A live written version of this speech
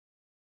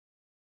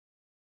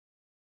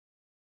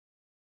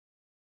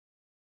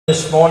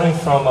This morning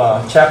from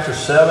chapter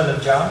 7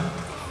 of John,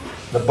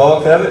 the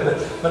bulk of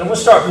it, but we'll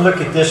start to look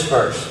at this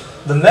verse.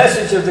 The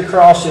message of the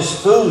cross is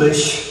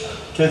foolish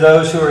to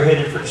those who are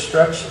headed for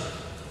destruction.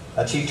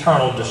 That's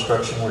eternal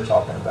destruction we're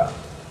talking about.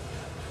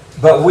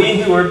 But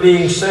we who are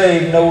being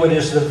saved know it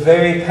is the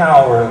very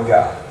power of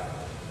God.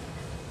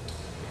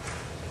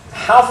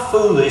 How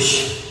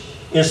foolish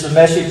is the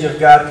message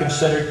of God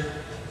considered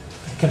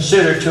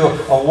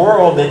to a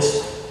world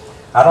that's,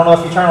 I don't know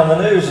if you turn on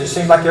the news, it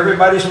seems like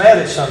everybody's mad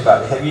at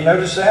somebody. Have you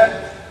noticed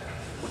that?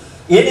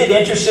 Isn't it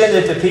interesting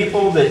that the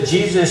people that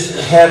Jesus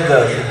had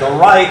the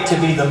right to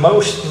be the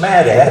most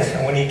mad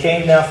at when He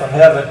came down from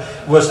heaven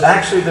was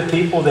actually the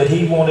people that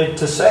He wanted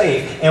to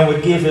save and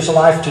would give His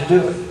life to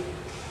do it?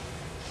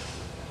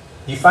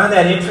 You find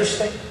that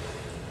interesting?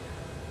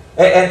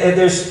 And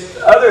there's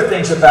other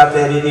things about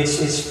that.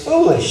 It's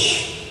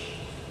foolish.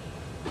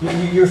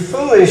 You're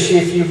foolish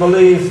if you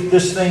believe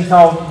this thing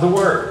called the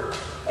Word.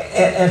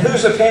 And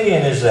whose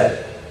opinion is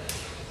that?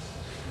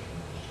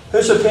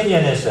 Whose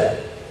opinion is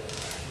that?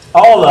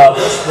 All of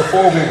us,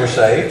 before we were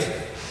saved,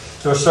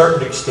 to a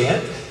certain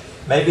extent.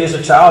 Maybe as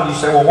a child you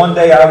say, well, one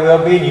day I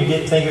will be, and you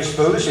didn't think it's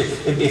foolish.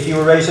 If you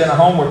were raised in a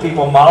home where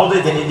people modeled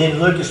it, then it didn't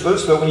look as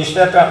foolish. But when you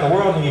step out in the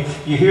world and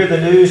you hear the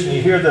news and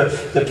you hear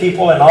the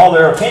people and all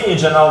their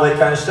opinions and all that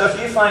kind of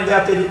stuff, you find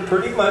out that it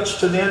pretty much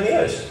to them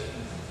is.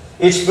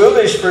 It's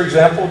foolish, for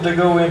example, to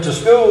go into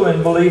school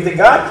and believe that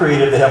God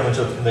created the heavens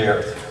and the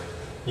earth.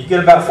 You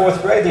get about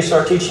 4th grade, they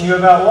start teaching you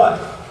about what?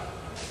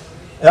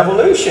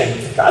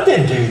 Evolution. God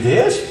didn't do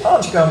this.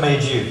 Pond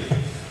made you.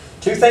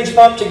 Two things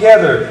bumped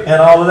together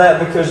and all of that,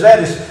 because that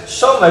is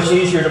so much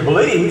easier to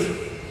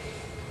believe.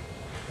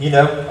 You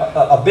know,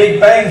 a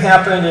big bang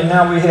happened and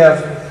now we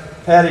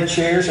have padded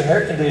chairs and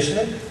air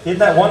conditioning. Isn't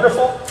that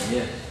wonderful?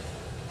 Yeah.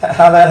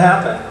 How that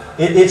happened?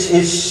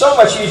 It's so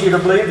much easier to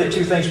believe that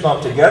two things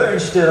bumped together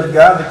instead of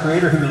God, the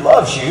Creator, who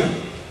loves you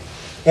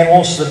and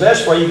wants the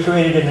best for you. He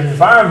created an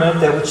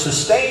environment that would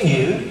sustain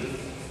you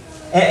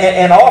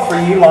and offer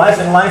you life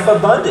and life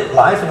abundant,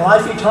 life and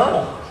life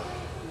eternal.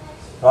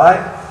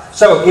 Right?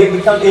 So it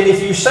becomes, and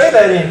if you say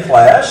that in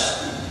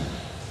class,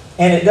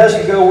 and it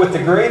doesn't go with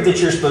the grade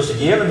that you're supposed to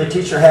give, and the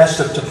teacher has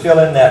to fill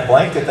in that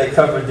blank that they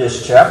covered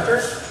this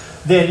chapter,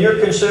 then you're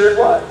considered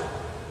what?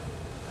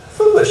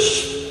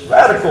 Foolish,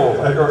 radical,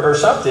 or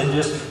something,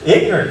 just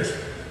ignorant.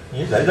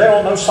 They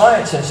don't know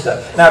science and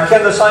stuff. Now,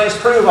 can the science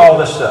prove all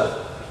this stuff?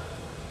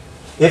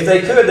 If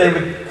they could, they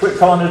would quit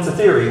calling it the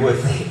theory,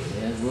 wouldn't they?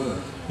 Yeah, it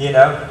would. You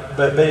know,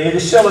 but it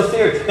is still a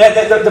theory. Now,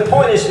 the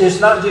point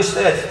is not just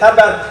that. How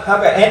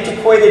about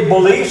antiquated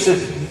beliefs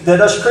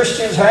that us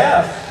Christians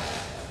have?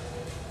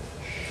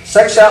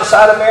 Sex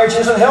outside of marriage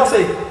isn't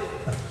healthy.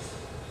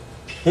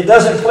 It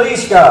doesn't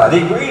please God.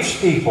 It grieves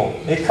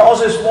people. It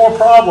causes more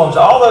problems.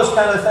 All those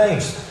kind of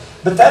things.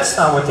 But that's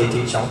not what they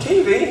teach on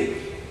TV.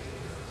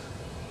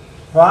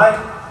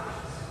 Right?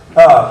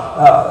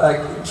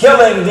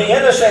 Killing the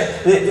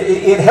innocent,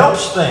 it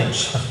helps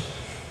things.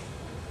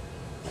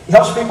 It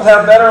helps people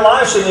have better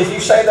lives. And if you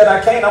say that I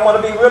can't, I'm going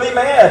to be really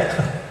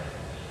mad.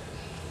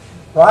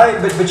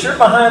 Right? But you're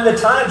behind the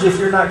times if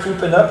you're not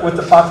keeping up with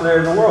the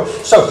popularity of the world.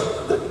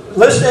 So,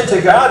 listening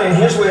to God and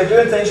His way of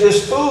doing things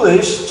is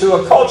foolish to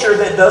a culture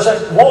that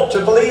doesn't want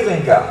to believe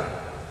in God.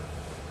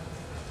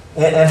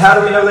 And how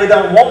do we know they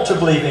don't want to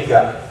believe in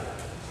God?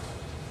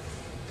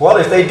 Well,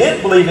 if they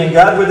did believe in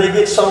God, would they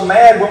get so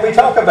mad when we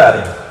talk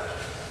about Him?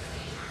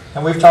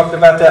 And we've talked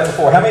about that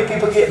before. How many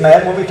people get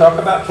mad when we talk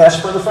about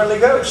Casper the Friendly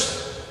Ghost?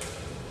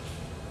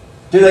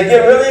 Do they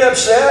get really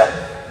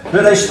upset?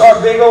 Do they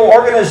start big old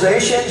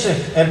organizations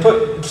and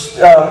put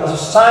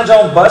signs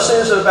on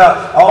buses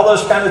about all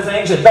those kind of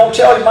things? And don't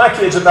tell my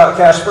kids about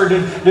Casper. Do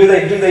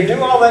they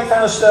do all that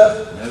kind of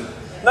stuff?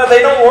 No,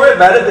 they don't worry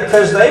about it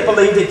because they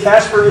believe that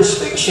Casper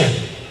is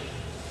fiction.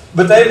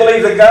 But they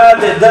believe the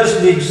God that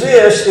doesn't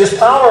exist is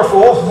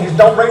powerful.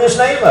 Don't bring His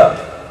name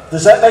up.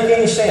 Does that make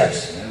any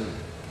sense?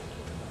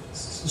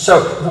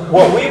 So,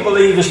 what we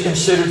believe is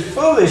considered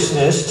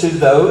foolishness to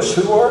those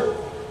who are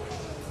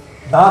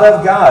not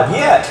of God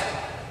yet.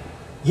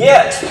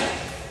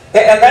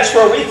 And that's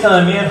where we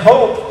come in,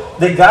 hope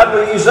that God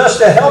will use us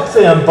to help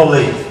them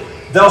believe.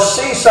 They'll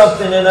see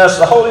something in us.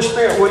 The Holy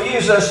Spirit will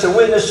use us to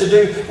witness, to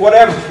do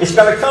whatever. It's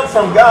going to come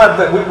from God,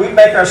 but we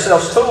make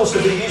ourselves tools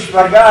to be used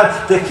by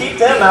God to keep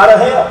them out of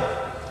hell.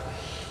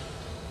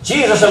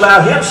 Jesus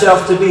allowed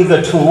Himself to be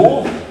the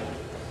tool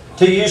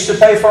to use to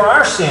pay for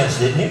our sins,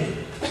 didn't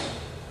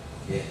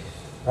He? Yeah.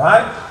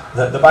 Right?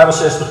 The Bible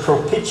says the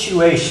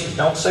propitiation.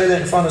 Don't say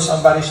that in front of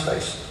somebody's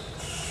face.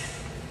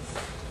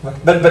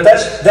 But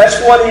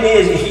that's what it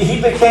is. He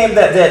became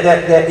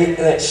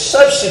that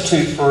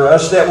substitute for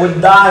us that would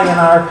die in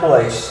our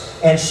place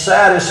and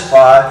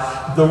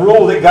satisfy the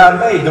rule that God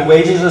made. The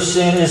wages of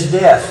sin is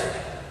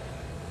death.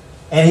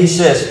 And He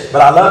says,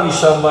 but I love you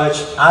so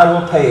much, I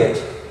will pay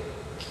it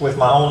with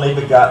my only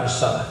begotten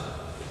Son.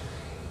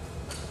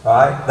 All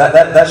right?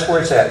 That's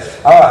where it's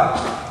at. All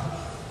right.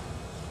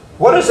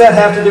 What does that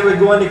have to do with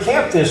going to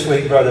camp this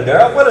week, Brother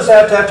Darrell? What does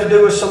that have to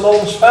do with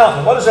Salomon's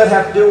Fountain? What does that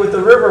have to do with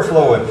the river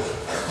flowing?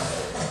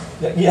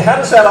 How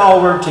does that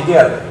all work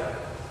together?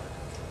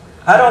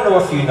 I don't know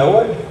if you know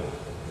it.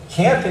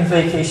 Camp and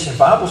Vacation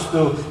Bible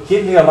School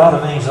give me a lot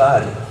of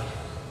anxiety.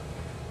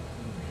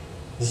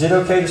 Is it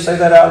okay to say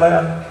that out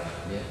loud?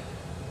 Yeah.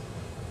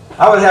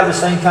 I would have the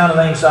same kind of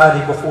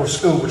anxiety before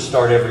school would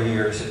start every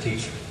year as a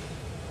teacher.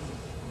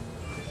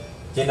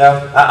 You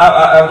know,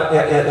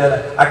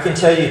 I can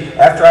tell you,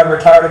 after I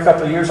retired a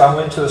couple of years, I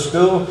went to a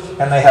school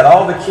and they had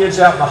all the kids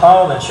out in the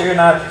hall, and Sherry and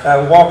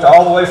I walked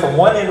all the way from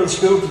one end of the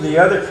school to the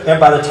other. And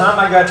by the time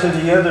I got to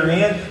the other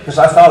end, because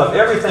I thought of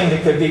everything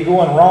that could be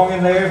going wrong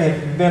in there,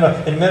 had been an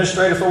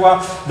administrator for a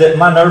while, that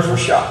my nerves were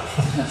shot.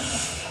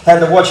 Had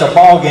to watch a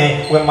ball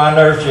game when my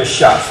nerves just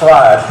shot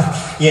fried,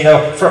 you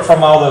know,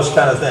 from all those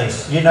kind of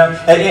things, you know.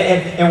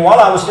 And while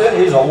I was doing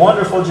it, it was a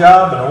wonderful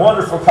job and a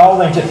wonderful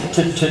calling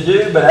to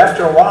do, but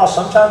after a while,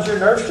 sometimes your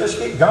nerves just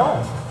get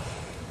gone.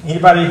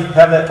 Anybody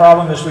have that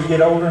problem as we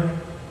get older?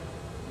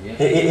 Yeah.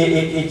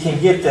 It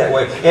can get that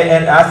way.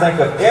 And I think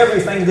of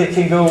everything that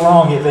can go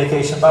wrong at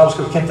Vacation Bible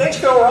School. Can things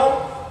go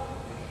wrong?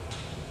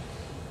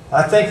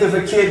 I think of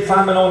a kid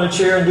climbing on a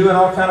chair and doing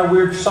all kind of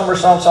weird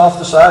somersaults off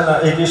the side,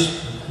 and it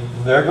just...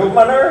 there go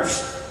my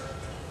nerves.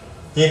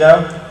 You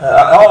know,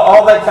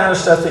 all that kind of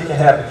stuff that can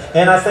happen.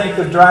 And I think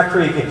of Dry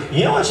Creek.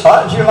 You know it's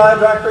hot in July,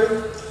 Dry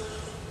Creek?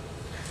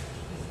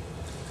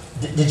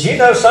 Did you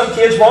know some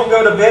kids won't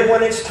go to bed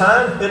when it's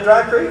time at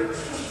Dry Creek?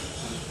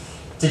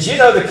 Did you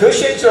know the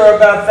cushions are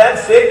about that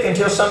thick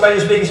until somebody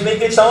as big as me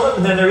gets on them,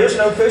 and then there is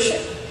no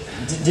cushion?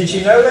 Did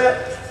you know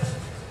that?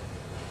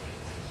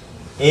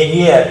 And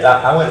yet,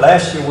 I went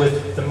last year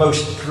with the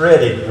most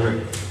dreaded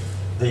group,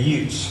 the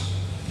Utes.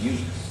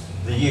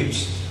 The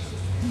Utes.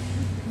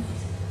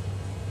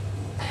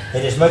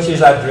 And as much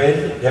as I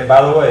dreaded it, and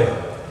by the way,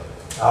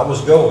 I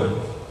was going.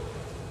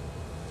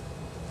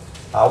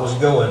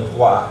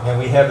 Why? And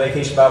we have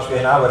Vacation Bible School,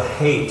 and I would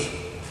hate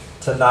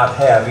to not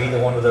have either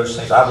one of those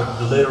things. I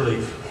would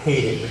literally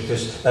hate it,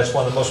 because that's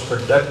one of the most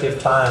productive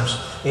times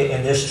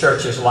in this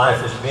church's life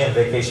has been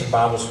Vacation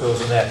Bible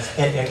Schools and that.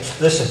 And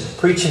listen,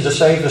 preaching to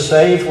save the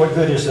saved, what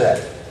good is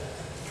that?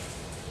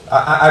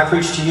 I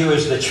preach to you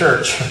as the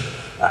church.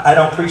 I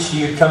don't preach to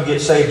you to come get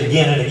saved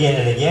again and again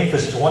and again,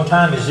 because it's one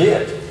time is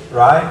it,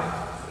 right?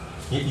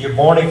 You're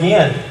born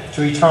again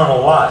to eternal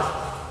life.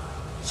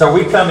 So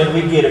we come and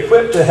we get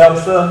equipped to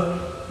help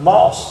the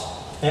lost.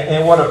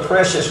 And what a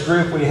precious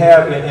group we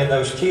have in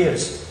those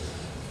kids.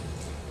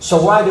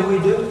 So why do we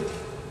do it?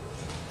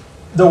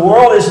 The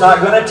world is not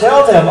going to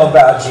tell them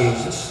about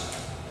Jesus.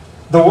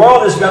 The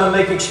world is going to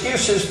make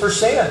excuses for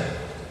sin.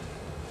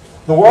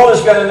 The world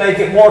is going to make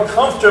it more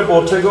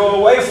comfortable to go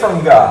away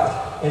from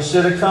God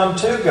instead of come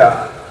to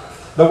God.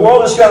 The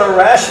world is going to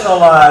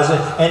rationalize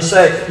it and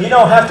say, you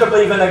don't have to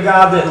believe in a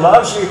God that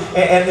loves you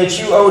and that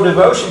you owe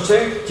devotion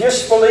to.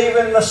 Just believe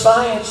in the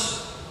science.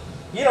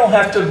 You don't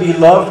have to be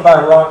loved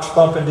by rocks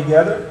bumping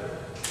together.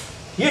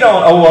 You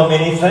don't owe them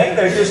anything.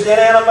 They're just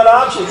inanimate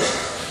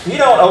objects. You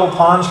don't owe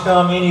ponds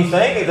scum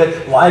anything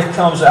that life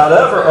comes out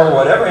of or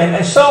whatever,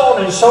 and so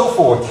on and so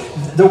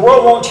forth. The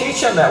world won't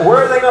teach them that. Where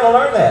are they going to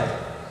learn that?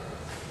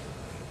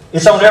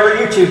 It's on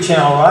every YouTube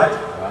channel,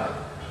 right?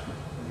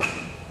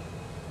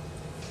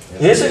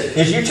 Is it?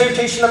 Is YouTube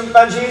teaching them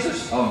about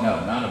Jesus? Oh,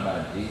 no, not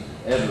about Jesus.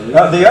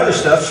 The other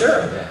stuff,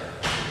 sure. Yeah.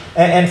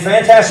 And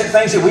fantastic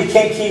things that we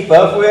can't keep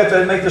up with.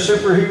 They make the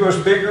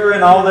superheroes bigger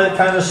and all that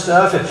kind of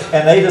stuff.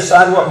 And they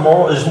decide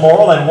what is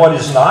moral and what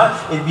is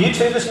not.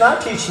 YouTube is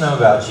not teaching them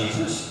about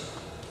Jesus.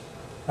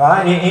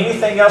 Right?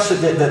 Anything else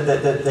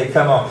that they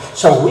come on.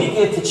 So we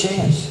get the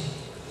chance.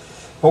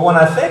 But when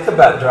I think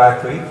about Dry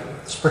Creek,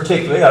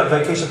 particularly, at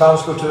Vacation Bible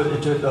School to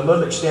a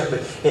little extent,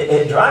 but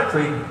at Dry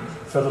Creek,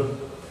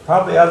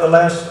 probably out of the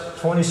last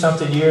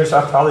 20-something years,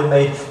 I probably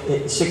made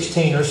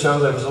 16 or so.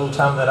 There was a little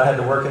time that I had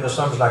to work in the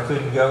summers and I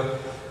couldn't go.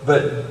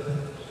 But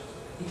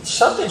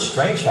something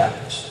strange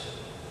happens.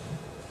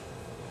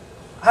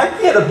 I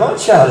get a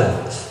bunch out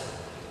of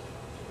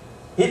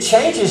it. It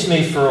changes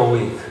me for a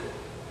week.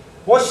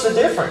 What's the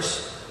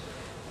difference?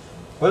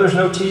 Well, there's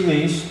no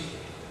TVs.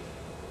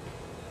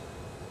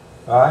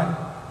 All right?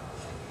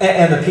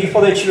 And the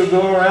people that you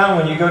go around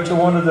when you go to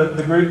one of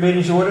the group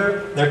meetings or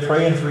whatever, they're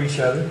praying for each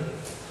other.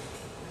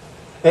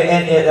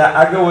 And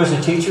I go as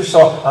a teacher,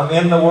 so I'm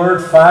in the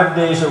Word 5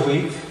 days a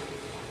week.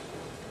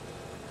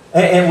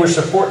 And we're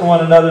supporting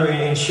one another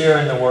in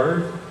sharing the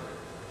Word.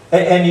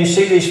 And you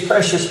see these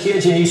precious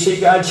kids, and you see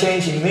God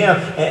changing them,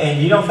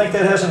 and you don't think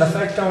that has an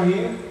effect on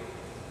you?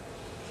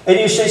 And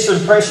you see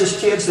some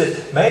precious kids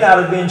that may not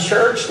have been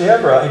churched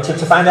ever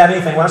to find out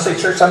anything. When I say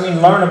church, I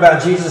mean learn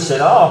about Jesus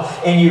at all.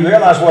 And you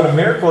realize what a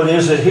miracle it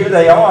is that here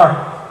they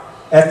are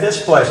at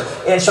this place.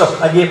 And so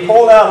I get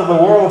pulled out of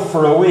the world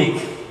for a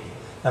week.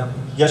 And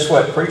guess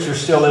what?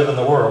 Preachers still live in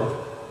the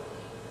world.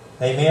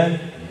 Amen?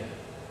 Yeah.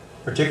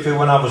 Particularly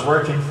when I was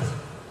working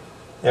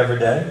every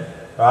day.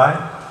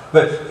 Right?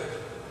 But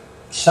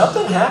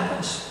something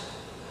happens.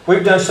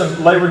 We've done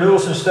some labor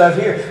renewals and stuff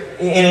here.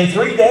 And in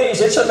 3 days,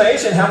 it's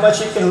amazing how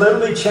much it can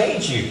literally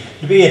change you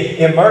to be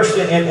immersed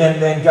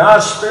in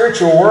God's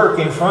spiritual work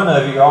in front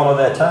of you all of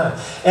that time.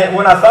 And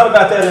when I thought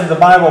about that in the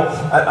Bible,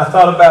 I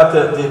thought about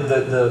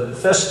the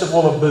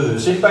Festival of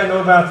Booths. Anybody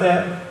know about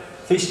that?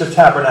 Feast of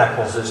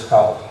Tabernacles it's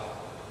called.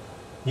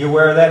 You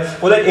aware of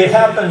that? Well, it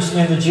happens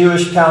in the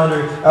Jewish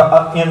calendar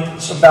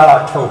it's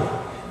about October.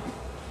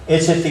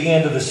 It's at the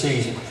end of the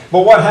season.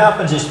 But what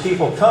happens is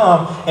people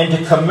come, and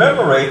to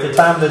commemorate the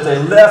time that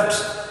they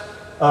left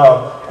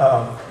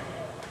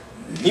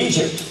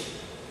Egypt,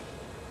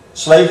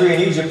 slavery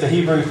in Egypt, the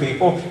Hebrew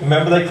people,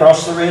 remember they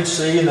crossed the Red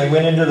Sea and they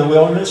went into the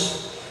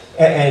wilderness,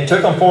 and it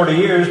took them 40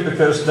 years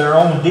because their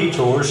own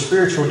detours,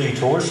 spiritual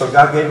detours, so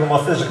God gave them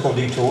a physical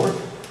detour.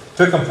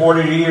 Took them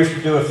 40 years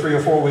to do a 3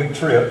 or 4 week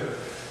trip.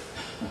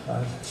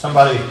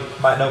 Somebody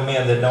might know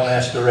men that don't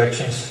ask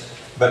directions,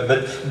 but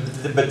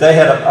they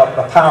had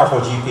a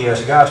powerful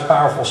GPS, God's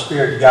powerful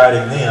Spirit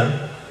guiding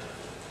them.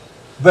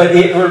 But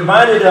it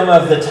reminded them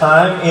of the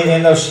time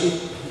in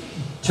those,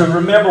 to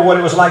remember what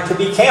it was like to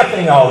be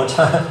camping all the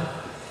time.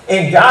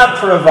 And God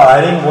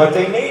providing what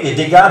they needed.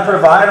 Did God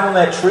provide on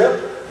that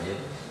trip?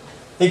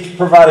 He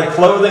provided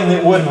clothing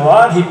that wouldn't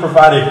rot. He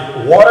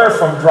provided water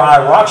from dry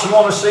rocks. You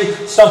want to see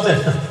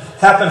something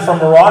happen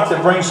from a rock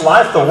that brings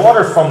life? The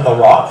water from the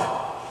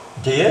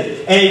rock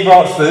did. And He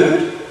brought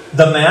food,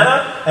 the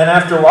manna, and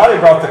after a while He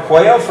brought the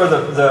quail for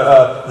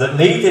the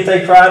meat that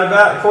they cried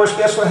about. Of course,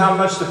 guess what? How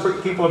much the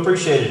people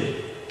appreciated it?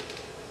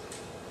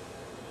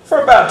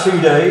 For about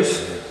 2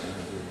 days.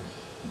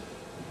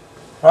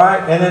 Right?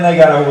 And then they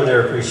got over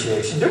their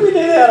appreciation. Do we do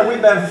that? Are we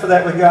bad for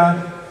that with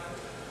God?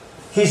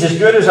 He's as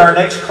good as our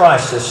next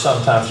crisis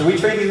sometimes. Do we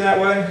treat Him that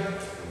way?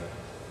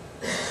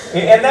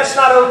 And that's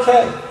not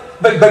okay.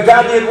 But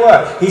God did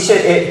what? He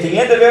said, at the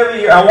end of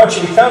every year, I want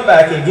you to come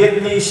back and get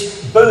in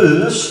these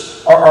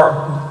booths,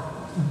 or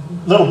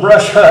little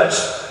brush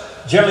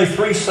huts, generally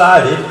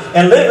 3-sided,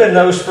 and live in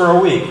those for a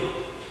week.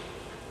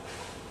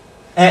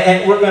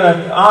 And we're going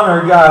to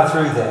honor God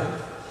through that.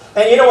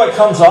 And you know what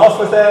comes off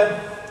with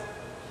that?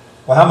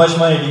 Well, how much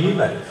money do you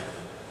make?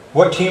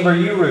 What team are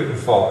you rooting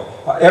for?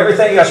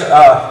 Everything else,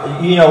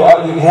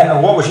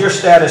 what was your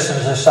status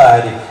in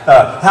society?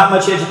 How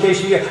much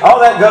education you get? All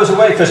that goes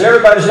away because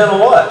everybody's in a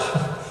what?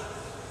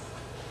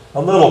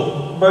 A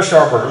little brush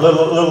arbor, a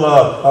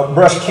little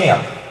brush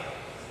camp.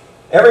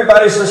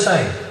 Everybody's the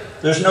same.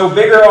 There's no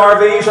bigger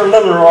RVs or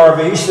littler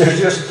RVs. There's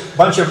just a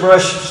bunch of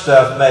brush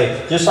stuff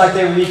made, just like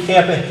they would be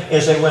camping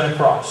as they went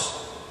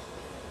across.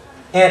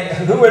 And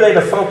who were they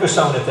to focus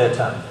on at that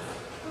time?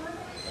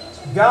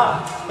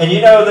 God. And you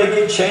know, they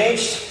get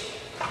changed.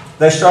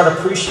 They start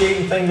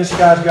appreciating things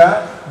that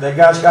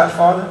God's got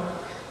for them.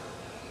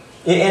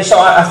 And so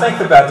I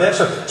think about that.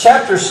 So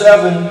chapter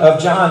 7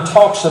 of John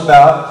talks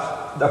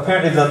about,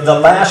 apparently the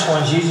last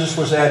one Jesus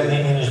was at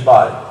in his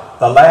body.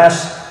 The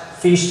last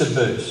Feast of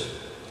Booths.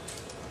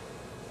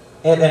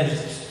 And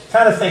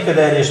kind of think of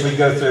that as we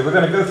go through. We're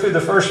going to go through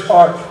the first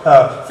part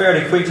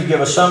fairly quick to give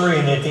a summary,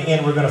 and at the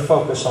end we're going to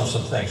focus on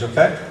some things,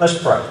 okay?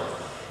 Let's pray.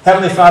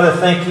 Heavenly Father,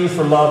 thank You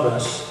for loving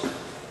us.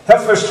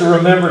 Help us to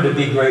remember to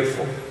be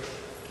grateful.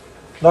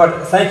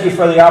 Lord, thank You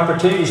for the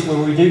opportunities where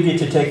we do get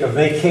to take a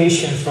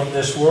vacation from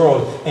this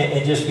world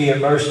and just be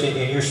immersed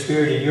in Your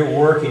Spirit and Your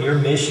work and Your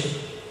mission.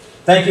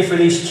 Thank You for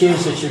these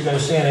kids that You're going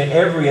to send, and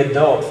every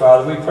adult,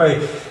 Father. We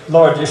pray,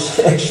 Lord, just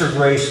extra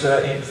grace,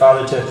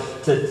 Father,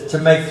 to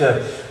make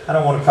I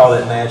don't want to call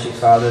it magic,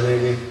 Father.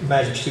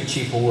 Magic's too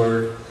cheap a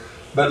word.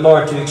 But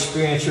Lord, to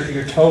experience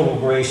your total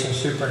grace and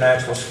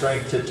supernatural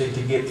strength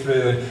to get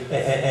through,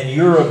 and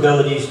Your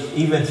abilities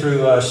even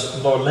through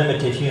us, Lord,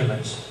 limited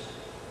humans.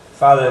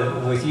 Father,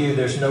 with You,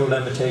 there's no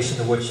limitation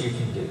to what You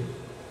can do,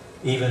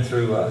 even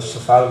through us. So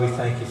Father, we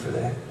thank You for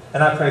that.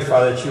 And I pray,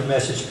 Father, that Your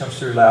message comes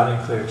through loud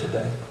and clear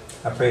today.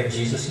 I pray in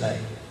Jesus'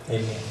 name.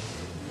 Amen.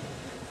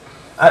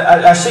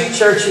 I see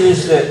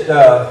churches that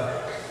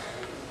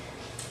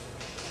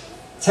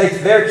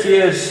take their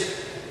kids,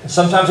 and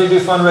sometimes they do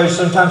fundraisers,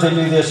 sometimes they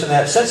do this and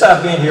that. Since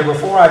I've been here,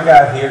 before I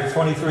got here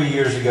 23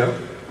 years ago,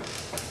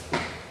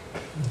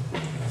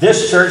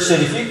 this church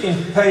said if you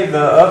can pay the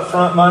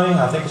upfront money,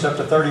 I think it's up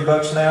to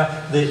 $30 now,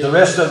 the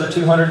rest of the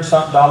 $200 and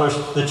something dollars,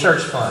 the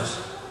church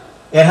funds.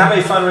 And how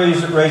many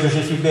fundraisers,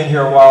 if you've been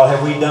here a while,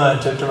 have we done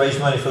to raise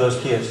money for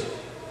those kids?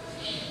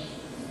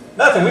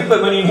 Nothing. We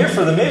put money in here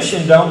for the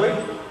mission, don't we?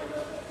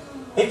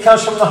 It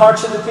comes from the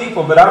hearts of the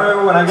people. But I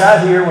remember when I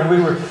got here, when we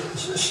were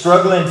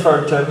struggling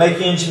to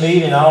make ends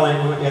meet and all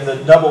in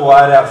the double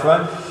wide out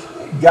front,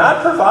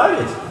 God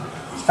provided.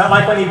 It's kind of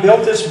like when He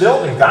built this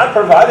building. God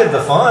provided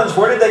the funds.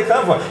 Where did they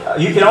come from?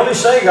 You can only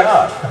say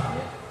God.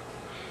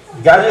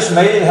 God just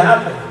made it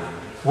happen.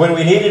 When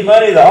we needed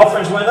money, the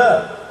offerings went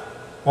up.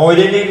 When we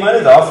didn't need money,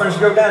 the offerings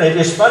go down.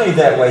 It's funny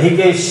that way. He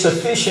gave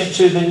sufficient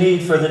to the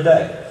need for the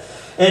day.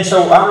 And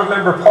so I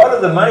remember part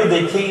of the money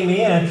that came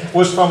in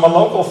was from a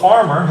local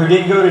farmer who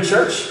didn't go to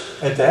church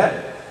at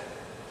that.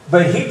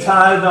 But he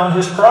tithed on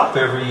his crop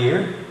every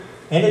year,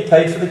 and it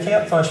paid for the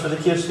camp funds for the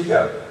kids to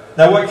go.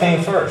 Now what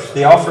came first?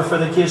 The offer for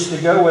the kids to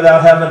go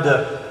without having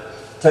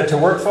to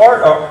work for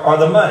it, or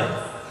the money?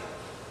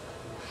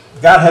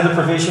 God had the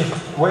provision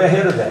way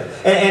ahead of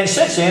that. And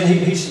since then,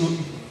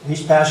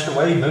 he's passed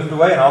away, he moved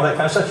away, and all that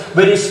kind of stuff.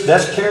 But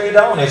that's carried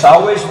on. It's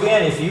always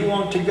been, if you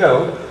want to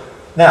go.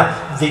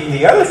 Now,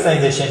 the other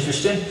thing that's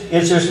interesting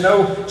is there's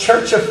no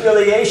church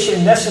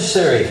affiliation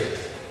necessary.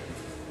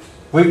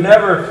 We've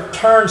never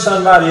turned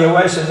somebody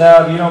away and said,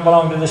 no, you don't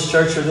belong to this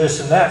church or this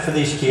and that for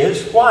these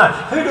kids. Why?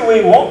 Who do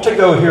we want to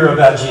go hear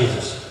about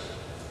Jesus?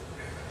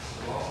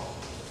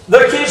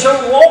 The kids who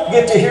won't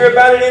get to hear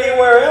about it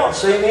anywhere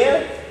else.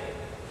 Amen?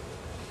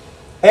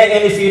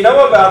 And if you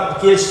know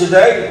about kids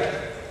today,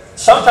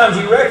 sometimes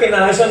you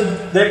recognize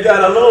them. They've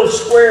got a little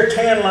square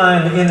tan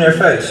line in their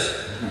face.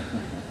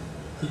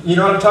 You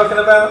know what I'm talking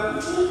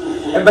about?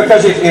 And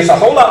because it's a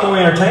whole lot more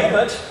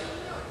entertainment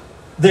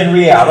than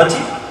reality.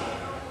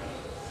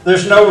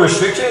 There's no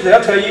restriction.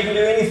 They'll tell you you can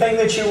do anything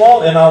that you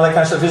want and all that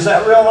kind of stuff. Is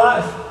that real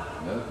life?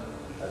 No.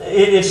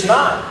 It's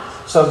not.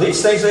 So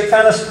these things, they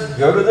kind of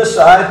go to the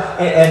side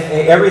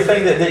and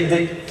everything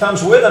that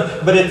comes with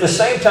them. But at the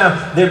same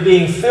time, they're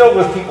being filled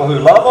with people who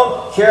love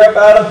them, care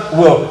about them,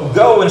 will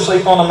go and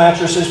sleep on a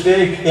mattress this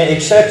big,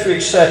 etc.,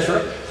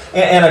 etc.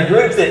 And a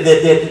group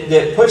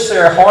that puts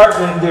their heart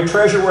and their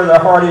treasure where their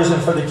heart is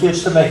and for the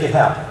kids to make it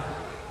happen.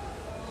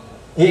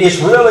 It's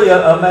really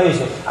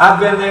amazing. I've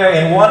been there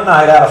in one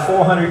night out of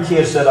 400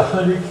 kids that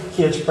 100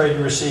 kids prayed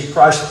to receive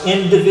Christ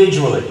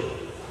individually.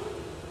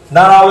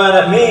 Not all in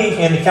at me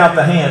and to count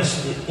the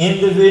hands.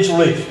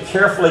 Individually,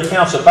 carefully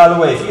counseled. By the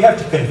way, if you have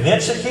to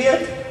convince a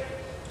kid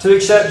to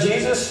accept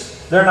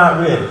Jesus, they're not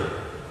ready.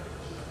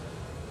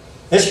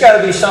 It's got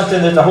to be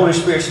something that the Holy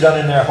Spirit's done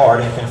in their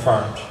heart and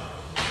confirmed.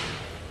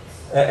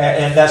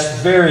 And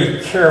that's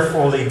very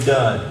carefully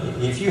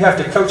done. If you have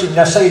to coach them,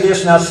 now say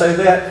this, now say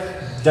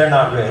that, they're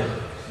not ready.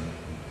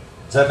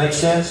 Does that make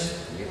sense?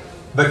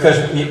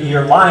 Because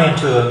you're lying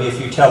to them if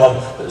you tell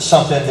them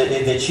something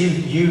that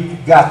you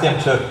got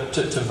them to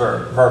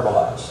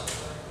verbalize.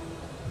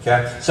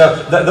 Okay?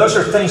 So those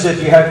are things that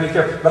you have to be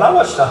careful. But I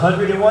watched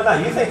 101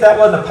 night. You think that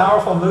wasn't a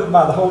powerful move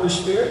by the Holy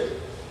Spirit?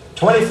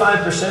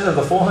 25% of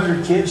the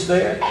 400 kids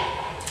there?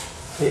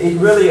 It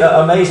really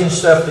amazing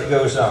stuff that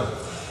goes on.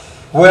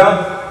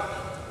 Well,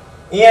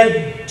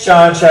 in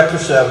John chapter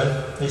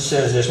 7, it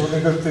says this. We're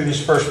going to go through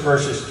these first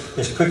verses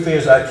as quickly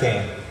as I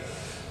can.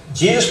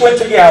 Jesus went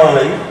to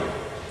Galilee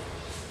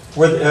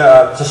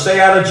to stay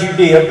out of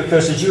Judea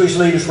because the Jewish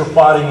leaders were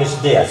plotting his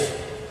death.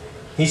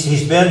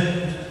 He's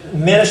been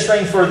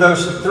ministering for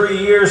those 3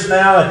 years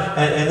now,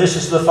 and this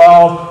is the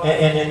fall,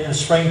 and in the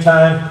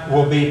springtime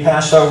will be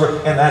Passover,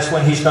 and that's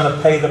when he's going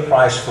to pay the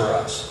price for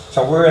us.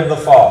 So we're in the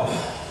fall.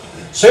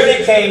 Soon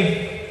it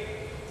came.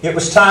 It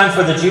was time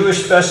for the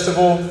Jewish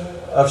festival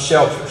of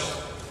shelters.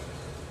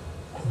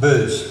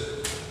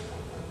 Booths.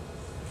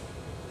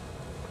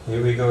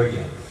 Here we go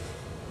again.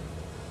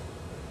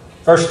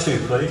 Verse 2,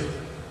 please.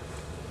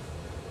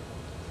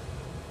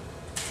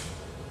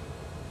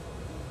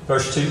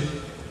 Verse 2.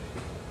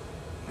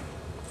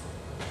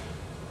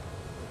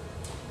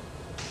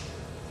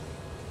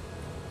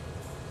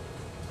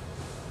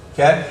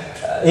 Okay?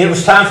 It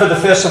was time for the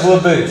festival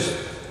of booths.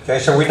 Okay,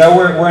 so we know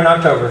we're in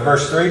October.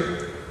 Verse 3.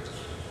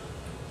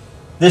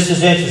 This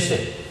is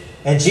interesting.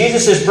 And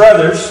Jesus'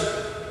 brothers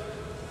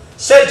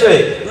said to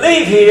him,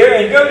 "Leave here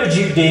and go to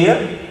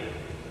Judea,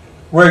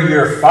 where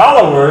your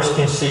followers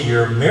can see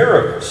your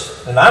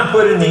miracles." And I'm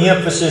putting the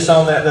emphasis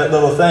on that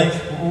little thing.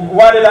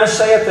 Why did I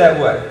say it that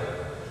way?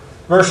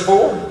 Verse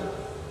 4.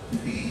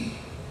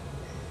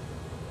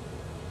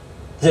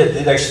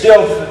 They're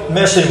still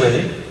messing with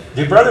him.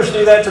 Do brothers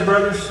do that to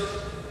brothers?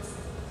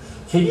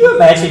 Can you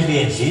imagine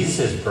being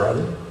Jesus'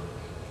 brother?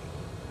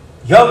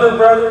 Younger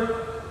brother?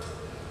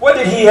 What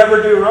did he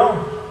ever do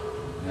wrong?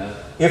 No.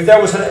 If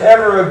there was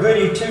ever a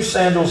goody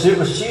two-sandals, it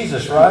was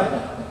Jesus, right?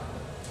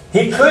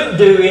 He couldn't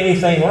do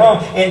anything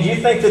wrong. And do you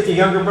think that the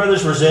younger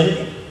brothers resented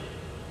him?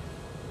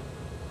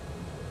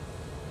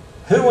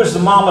 Who was the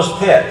mama's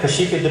pet? Because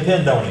she could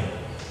depend on him.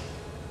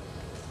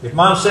 If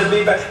mom said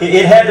be back,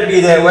 it had to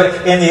be that way.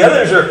 And the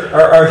others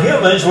are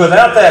humans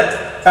without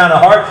that kind of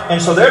heart.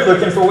 And so they're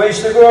looking for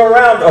ways to go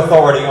around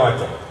authority, aren't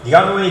they? Do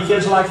y'all know any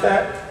kids like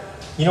that?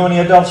 You know any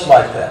adults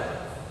like that?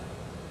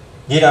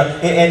 You know,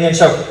 and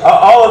so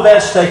all of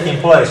that's taking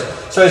place.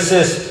 So it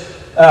says,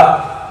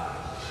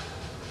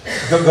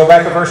 go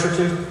back a verse or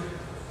two.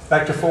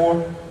 Back to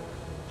 4.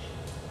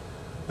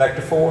 Back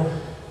to 4.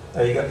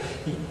 There you go.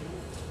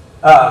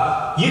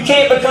 You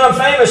can't become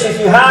famous if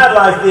you hide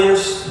like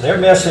this. They're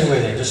messing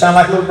with him. Does it sound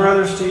like little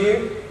brothers to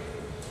you?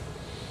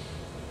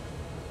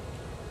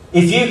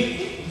 If you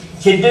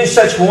can do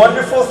such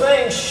wonderful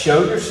things,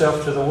 show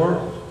yourself to the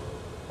world.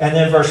 And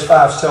then verse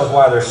 5 tells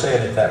why they're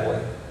saying it that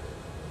way.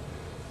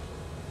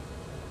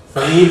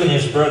 For even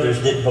his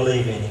brothers didn't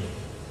believe in him.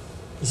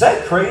 Is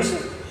that crazy?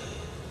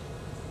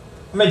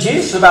 I mean,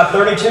 Jesus is about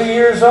 32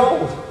 years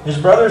old. His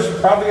brothers are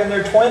probably in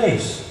their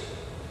 20s.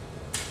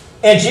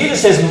 And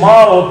Jesus has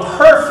modeled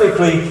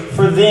perfectly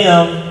for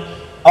them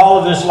all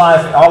of his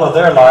life, all of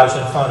their lives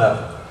in front of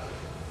them.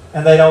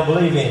 And they don't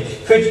believe in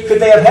him.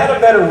 Could they have had a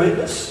better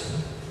witness?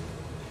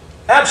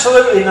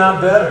 Absolutely not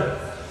better.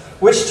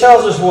 Which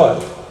tells us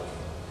what?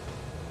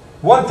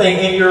 One thing,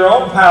 in your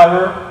own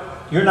power,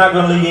 you're not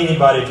going to lead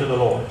anybody to the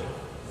Lord.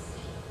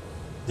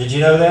 Did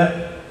you know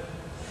that?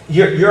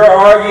 Your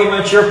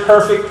arguments, your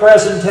perfect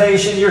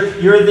presentation,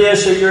 you're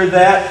this or you're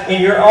that,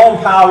 in your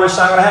own power, it's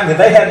not going to happen.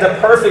 They had the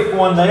perfect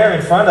one there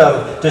in front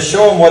of them to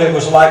show them what it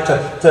was like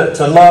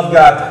to love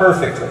God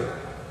perfectly.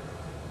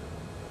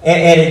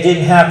 And it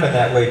didn't happen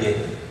that way, did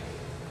it?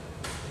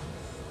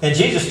 And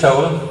Jesus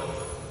told them,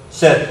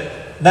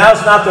 said,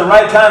 now's not the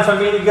right time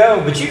for me to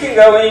go, but you can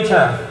go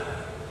anytime.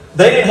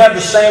 They didn't have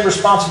the same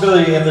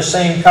responsibility and the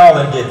same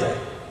calling, did they?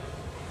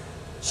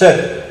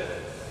 Said,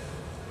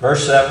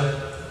 verse 7,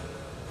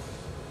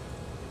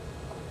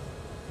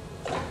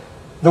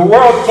 the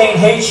world can't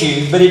hate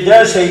you, but it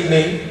does hate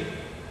me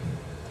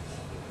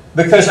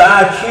because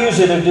I accuse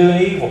it of doing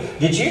evil.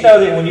 Did you know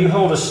that when you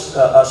hold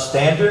a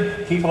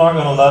standard, people aren't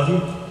going to love you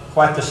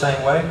quite the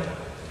same way?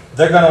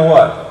 They're going to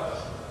what?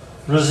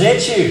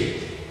 Resent you.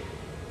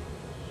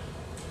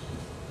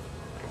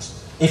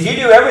 If you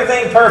do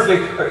everything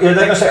perfect, they're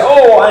going to say,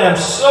 oh, I am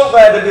so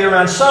glad to be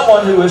around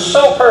someone who is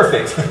so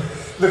perfect.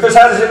 Because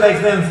how does it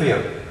make them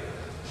feel?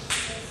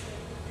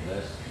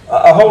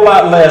 A whole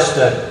lot less,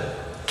 doesn't it?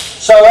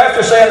 So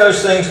after saying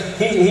those things,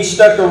 he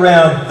stuck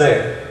around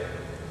there.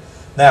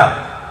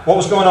 Now, what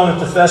was going on at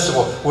the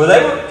festival? Well,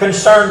 they were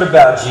concerned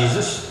about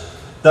Jesus.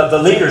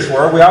 The leaders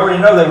were. We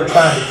already know they were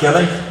trying to kill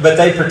him, but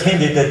they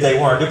pretended that they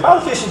weren't. Do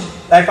politicians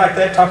act like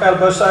that, talk out of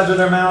both sides of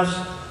their mouths?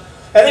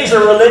 And these are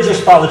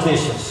religious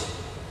politicians.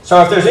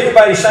 So if there's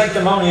anybody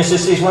sanctimonious,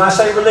 it's these. When I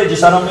say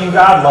religious, I don't mean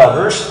God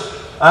lovers.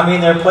 I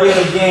mean they're playing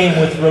a game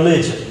with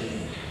religion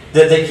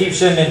that keeps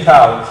them in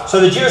power.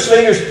 So the Jewish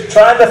leaders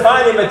tried to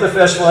find him at the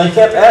festival, and he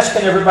kept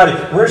asking everybody,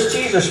 where's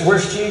Jesus?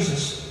 Where's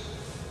Jesus?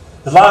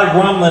 A lot of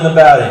grumbling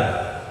about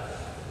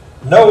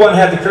him. No one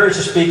had the courage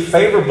to speak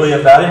favorably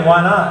about him.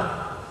 Why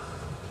not?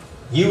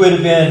 You would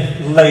have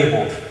been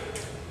labeled.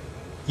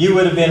 You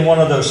would have been one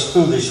of those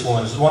foolish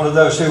ones, one of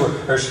those who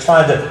are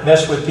trying to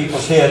mess with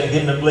people's head and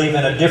getting them to believe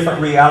in a different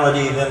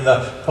reality than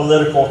the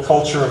political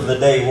culture of the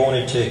day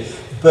wanted to.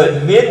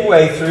 But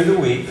midway through the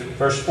week,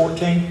 verse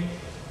 14,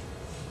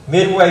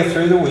 midway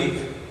through the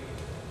week,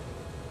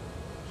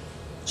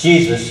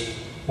 Jesus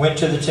went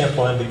to the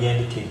temple and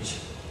began to teach.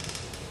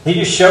 He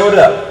just showed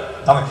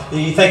up. I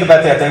mean, you think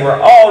about that. They were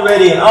all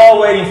ready and all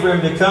waiting for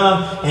him to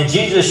come, and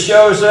Jesus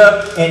shows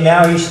up, and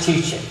now he's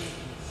teaching.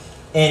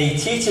 And he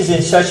teaches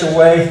in such a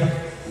way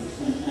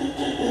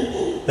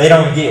they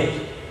don't get.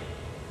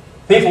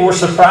 People were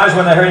surprised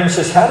when they heard him. He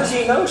says, how does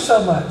he know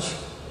so much?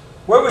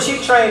 Where was he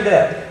trained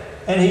at?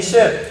 And he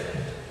said,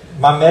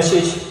 my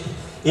message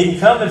isn't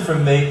coming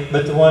from me,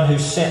 but the one who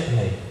sent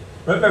me.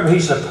 Remember,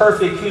 he's the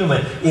perfect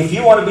human. If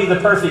you want to be the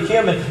perfect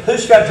human,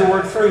 who's got to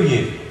work through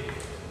you?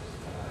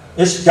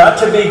 It's got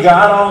to be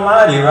God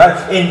Almighty, right?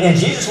 And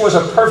Jesus was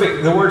a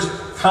perfect, the word's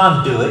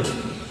conduit.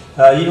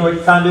 You know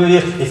what conduit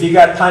is? If you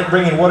got pipe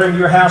bringing water into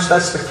your house,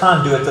 that's the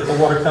conduit that the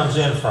water comes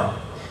in from.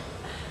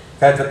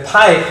 Okay, the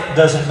pipe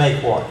doesn't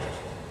make water.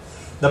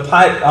 The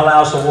pipe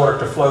allows the water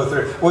to flow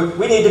through.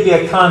 We need to be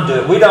a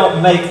conduit. We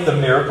don't make the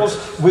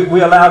miracles.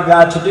 We allow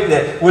God to do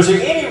that. Was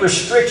there any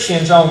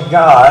restrictions on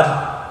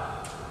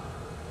God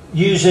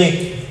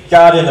using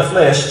God in the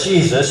flesh,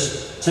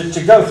 Jesus,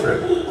 to go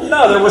through?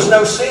 No, there was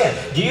no sin.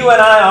 Do you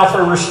and I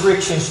offer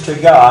restrictions to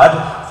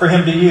God for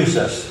Him to use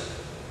us?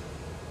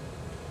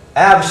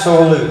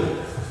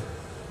 Absolutely.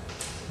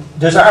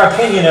 Does our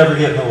opinion ever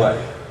get in the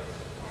way?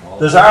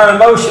 Does our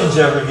emotions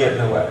ever get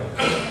in the way?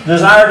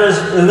 Does our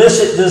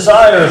illicit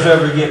desires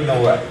ever get in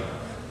the way?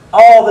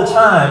 All the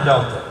time,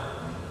 don't they?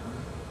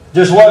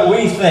 Does what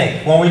we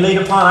think, when we lean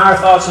upon our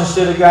thoughts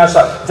instead of God's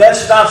thoughts, that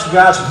stops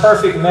God's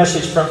perfect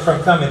message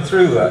from coming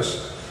through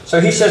us. So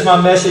he says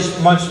my message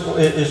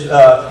is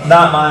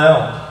not my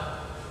own.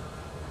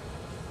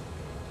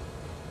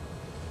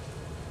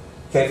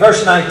 Okay,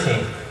 verse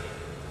 19.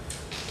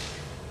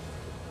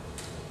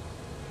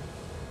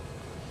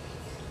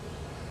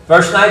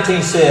 Verse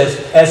 19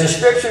 says, as the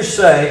Scriptures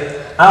say,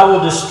 I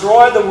will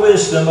destroy the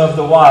wisdom of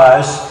the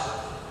wise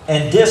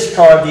and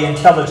discard the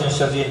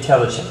intelligence of the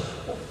intelligent.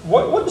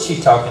 What is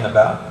he talking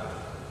about?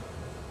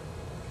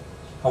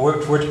 We're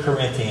to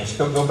Corinthians.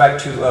 Go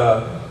back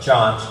to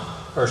John,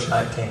 verse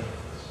 19.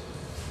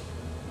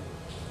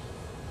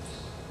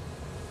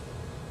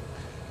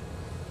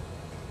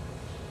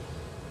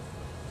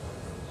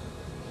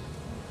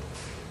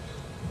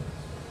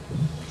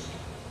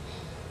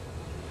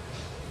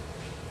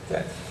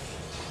 Okay.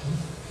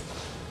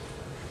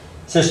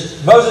 It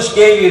says, Moses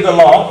gave you the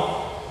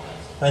law.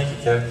 Thank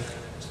you, Kevin.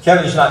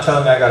 Kevin is not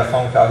telling me I got a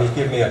phone call. He's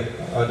giving me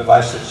a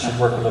device that should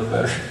work a little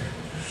better.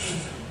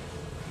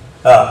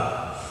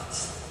 Now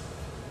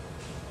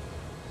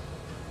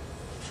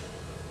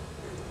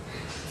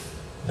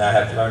I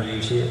have to learn to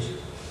use his.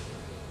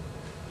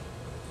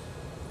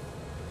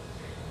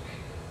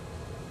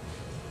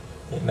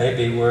 It may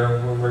be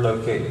where we're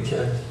located,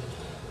 Kevin.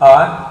 All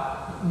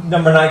right.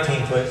 Number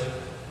 19, please.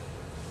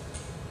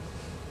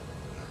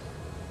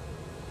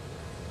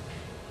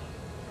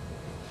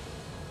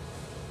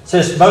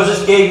 says,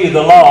 Moses gave you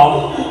the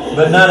law,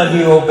 but none of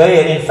you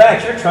obey it. In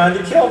fact, you're trying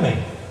to kill me.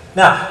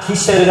 Now, he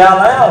said it out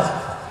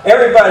loud.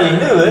 Everybody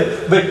knew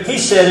it, but he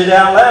said it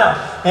out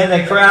loud. And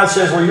the crowd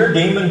says, well, you're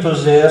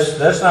demon-possessed.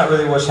 That's not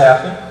really what's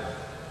happened.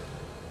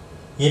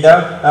 You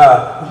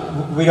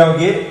know, we don't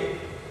get it.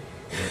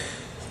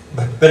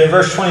 But in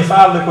verse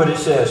 25, look what it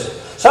says.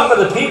 Some of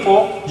the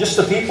people, just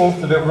the people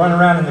that run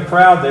around in the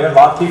crowd there, a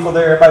lot of people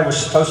there, everybody was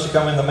supposed to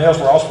come in, the males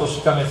were all supposed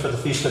to come in for the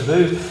Feast of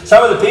Booths.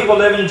 Some of the people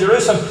living in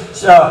Jerusalem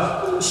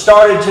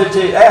started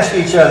to ask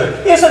each other,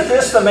 isn't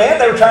this the man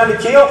they were trying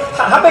to kill?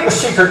 How big a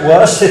secret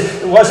was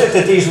it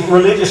that these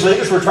religious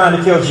leaders were trying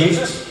to kill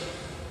Jesus?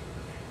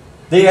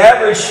 The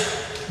average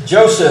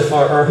Joseph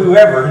or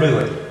whoever knew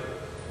it,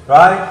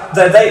 right?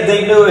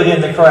 They knew it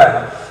in the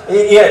crowd.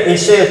 It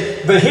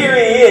said, but here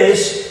he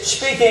is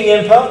speaking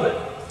in public.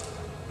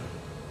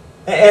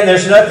 And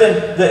there's nothing,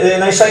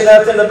 and they say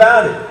nothing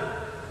about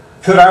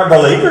it. Could our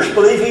believers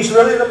believe he's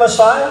really the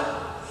Messiah?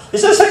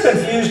 Is this a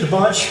confused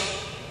bunch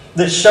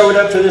that showed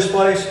up to this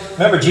place?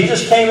 Remember,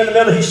 Jesus came in the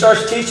middle, he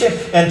starts teaching,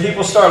 and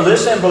people start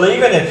listening,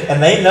 believing,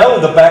 and they know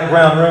the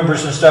background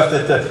rumors and stuff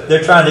that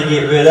they're trying to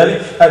get rid of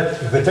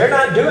him. But they're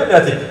not doing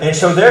nothing. And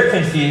so they're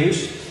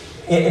confused.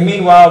 And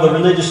meanwhile, the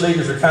religious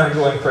leaders are kind of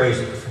going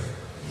crazy.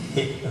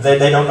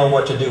 They don't know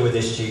what to do with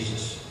this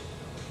Jesus.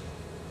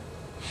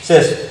 It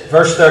says,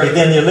 verse 30,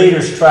 then the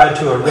leaders tried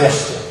to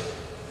arrest him.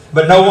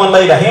 But no one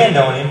laid a hand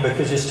on him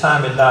because his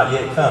time had not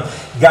yet come.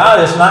 God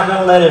is not going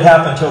to let it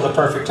happen until the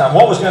perfect time.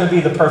 What was going to be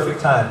the perfect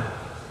time?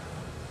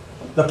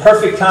 The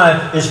perfect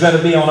time is going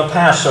to be on a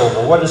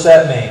Passover. What does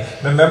that mean?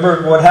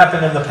 Remember what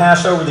happened in the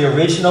Passover, the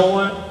original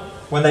one?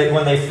 When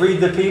they freed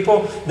the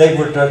people, they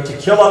were to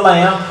kill a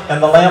lamb,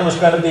 and the lamb was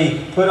going to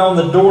be put on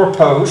the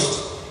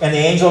doorpost, and the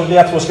angel of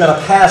death was going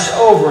to pass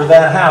over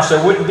that house.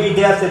 There wouldn't be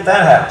death at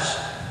that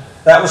house.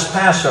 That was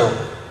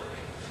Passover.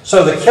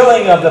 So the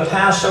killing of the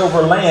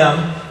Passover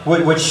lamb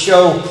would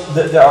show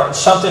that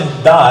something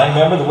died.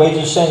 Remember, the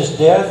wages of sin is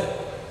death.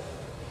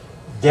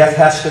 Death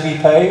has to be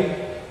paid.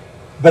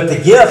 But the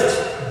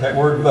gift, that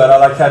word but, I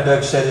like how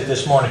Doug said it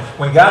this morning.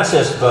 When God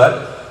says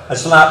but,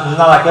 it's not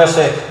like us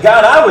saying,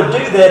 God, I would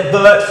do that,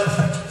 but,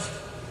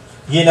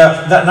 you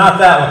know, not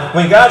that one.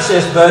 When God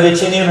says but,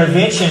 it's an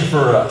intervention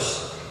for us.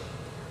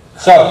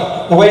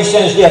 So, the way of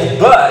sin is death,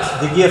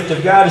 but the gift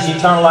of God is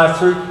eternal life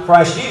through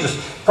Christ Jesus.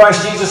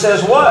 Christ Jesus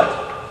says what?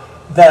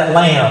 That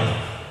lamb,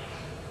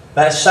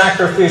 that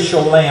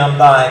sacrificial lamb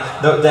died,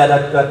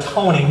 that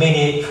atoning,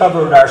 meaning it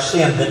covered our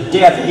sin. The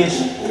death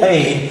gets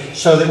paid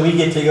so that we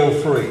get to go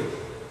free.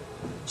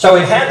 So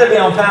it had to be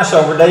on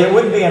Passover Day. It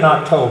wouldn't be in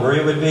October.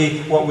 It would be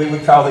what we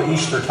would call the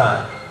Easter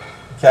time.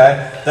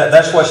 Okay?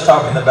 That's what it's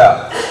talking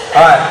about.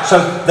 All right,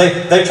 so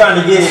they're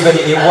trying to get it, but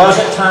it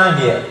wasn't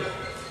time yet.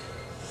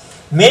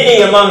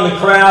 Many among the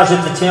crowds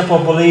at the temple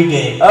believed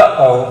in him.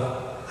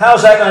 Uh-oh.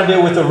 How's that going to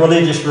do with the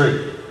religious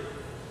group?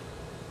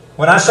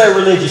 When I say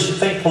religious, you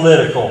think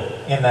political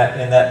in that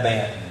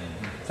band.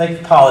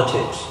 Think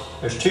politics.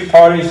 There's two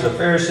parties, the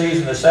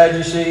Pharisees and the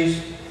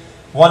Sadducees.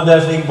 One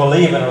doesn't even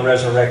believe in a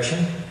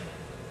resurrection.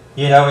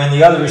 You know, and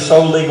the other is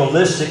so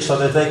legalistic so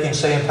that they can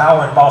stay in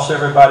power and boss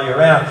everybody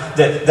around.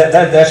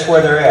 That's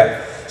where they're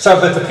at.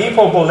 So, but the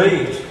people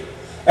believed.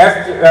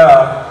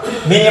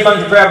 Many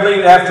among the crowd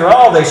believed. After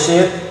all, they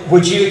said,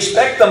 would you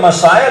expect the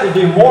Messiah to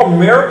do more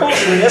miracles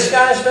than this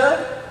guy's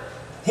done?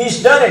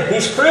 He's done it.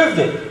 He's proved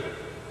it.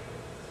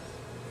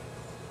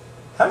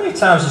 How many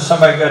times has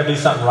somebody got to do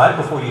something right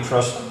before you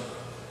trust them?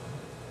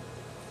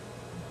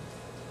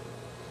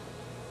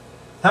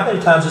 How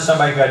many times has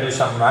somebody got to do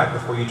something right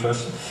before you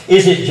trust them?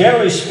 Is it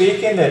generally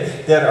speaking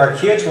that our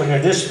kids, when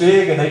they're this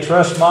big and they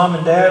trust mom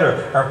and dad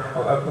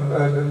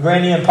or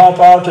granny and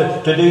pawpaw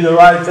to do the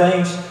right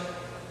things,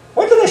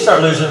 when do they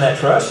start losing that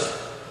trust?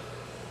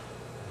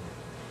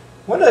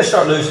 When do they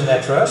start losing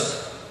that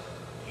trust?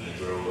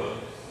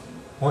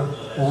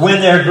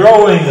 When they're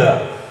growing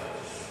up.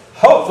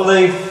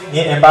 Hopefully,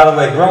 and by the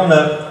way, grown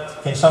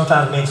up can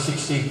sometimes mean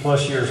 60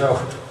 plus years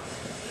old.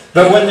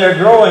 But when they're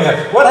growing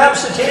up, what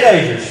happens to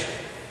teenagers?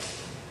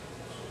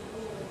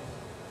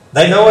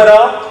 They know it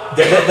all.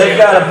 They've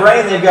got a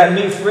brain. They've got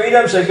new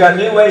freedoms. They've got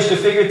new ways to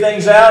figure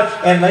things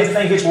out. And they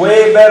think it's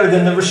way better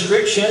than the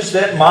restrictions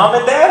that mom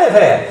and dad have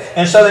had.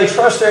 And so they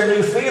trust their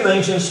new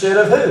feelings instead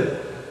of who?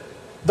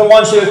 The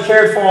ones who have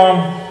cared for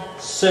them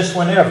since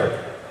whenever.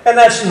 And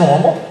that's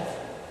normal.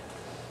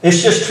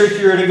 It's just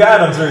trickier to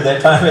guide them through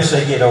that time as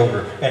they get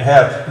older and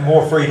have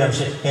more freedoms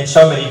in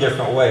so many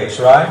different ways,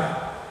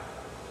 right?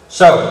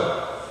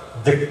 So,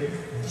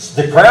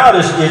 the crowd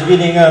is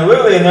getting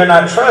unruly and they're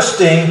not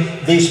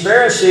trusting these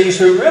Pharisees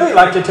who really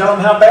like to tell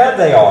them how bad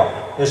they are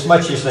as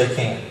much as they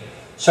can.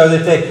 So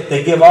that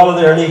they give all of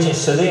their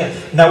allegiance to them.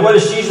 Now, what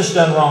has Jesus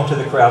done wrong to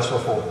the crowds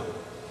before?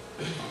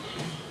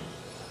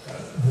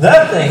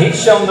 Nothing.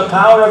 He's shown the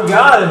power of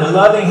God and the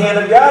loving hand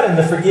of God and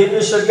the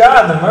forgiveness of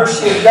God and the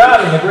mercy of God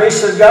and the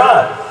grace of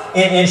God.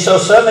 And so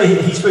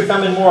suddenly he's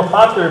becoming more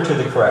popular to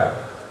the crowd.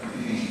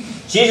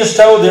 Jesus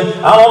told them,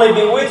 I'll only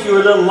be with you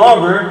a little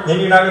longer, then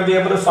you're not going to be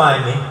able to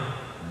find me.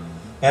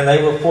 And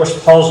they were, of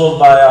course, puzzled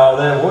by all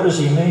that. What does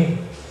he mean?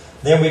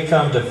 Then we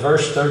come to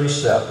verse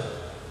 37.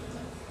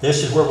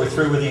 This is where we're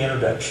through with the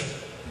introduction.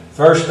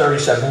 Verse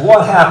 37.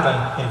 What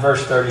happened in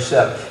verse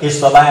 37? It's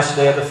the last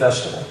day of the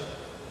festival.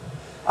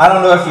 I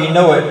don't know if you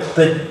know it,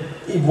 but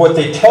what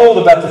they told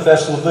about the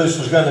Festival of Booths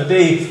was going to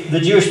be, the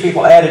Jewish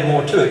people added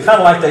more to it. Kind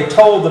of like they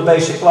told the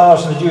basic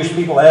laws and the Jewish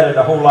people added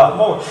a whole lot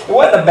more. It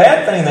wasn't a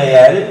bad thing they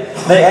added.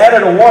 They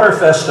added a water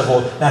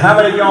festival. Now, how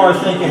many of y'all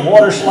are thinking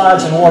water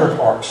slides and water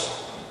parks?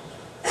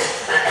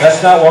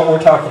 That's not what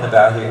we're talking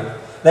about here.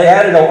 They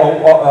added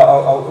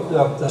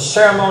a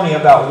ceremony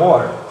about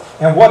water.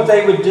 And what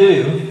they would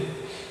do,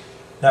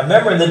 now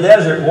remember in the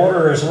desert,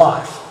 water is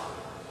life.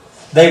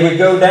 They would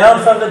go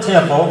down from the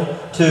temple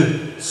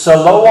to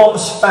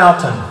Siloam's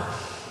fountain.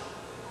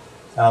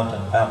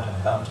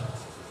 Fountain.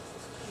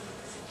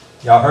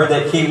 Y'all heard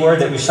that key word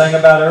that we sang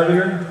about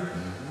earlier?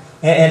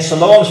 And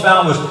Siloam's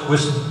fountain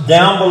was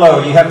down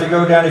below. You have to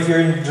go down, if you're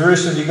in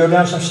Jerusalem, you go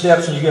down some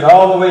steps and you get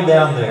all the way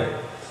down there.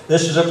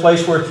 This is a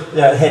place where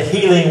it had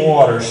healing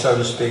water, so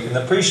to speak. And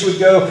the priests would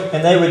go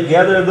and they would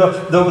gather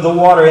the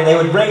water and they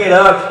would bring it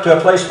up to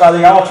a place by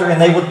the altar and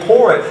they would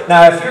pour it.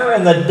 Now, if you're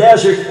in the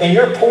desert and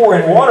you're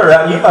pouring water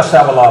out, you must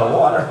have a lot of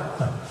water.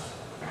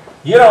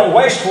 You don't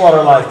waste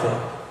water like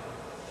that.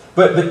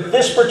 But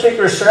this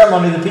particular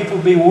ceremony, the people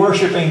would be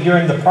worshiping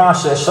during the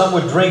process. Some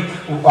would drink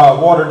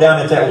water down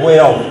at that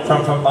well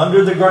from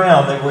under the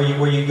ground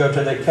where you go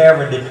to the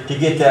cavern to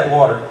get that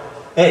water.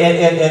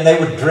 And they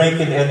would drink,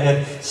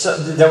 and so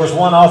there was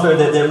one author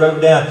that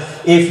wrote down,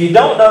 if you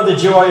don't know the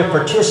joy of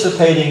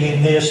participating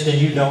in this, then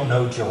you don't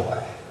know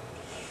joy.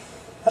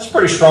 That's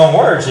pretty strong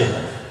words, isn't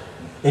it?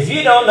 If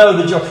you don't know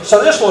the joy.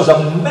 So this was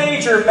a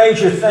major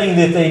thing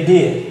that they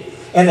did.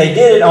 And they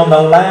did it on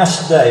the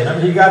last day.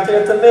 Remember, he got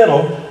there at the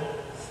middle,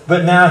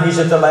 but now he's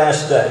at the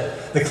last day.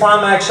 The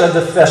climax of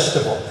the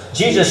festival.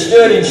 Jesus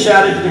stood and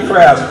shouted to the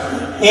crowds,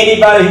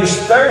 anybody who's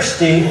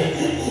thirsty,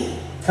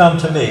 come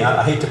to me.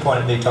 I hate to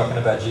point at me talking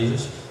about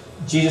Jesus.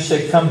 Jesus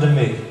said, come to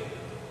me.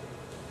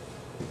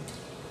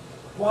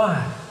 Why?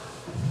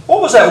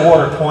 What was that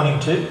water pointing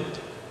to?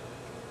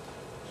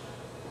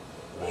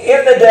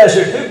 In the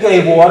desert, who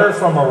gave water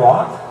from a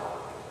rock?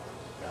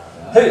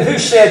 Who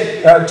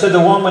said to the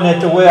woman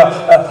at the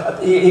well,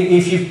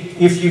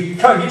 if you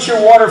come get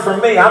your water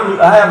from me,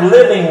 I have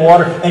living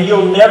water, and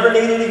you'll never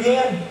need it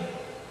again?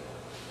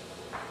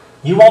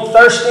 You won't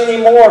thirst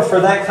anymore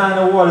for that kind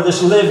of water,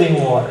 this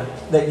living water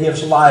that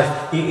gives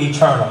life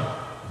eternal.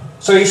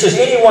 So he says,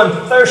 anyone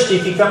thirsty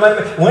can come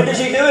unto me. When does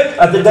he do it?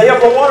 At the day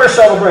of the water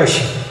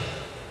celebration.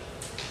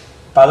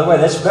 By the way,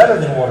 that's better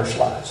than water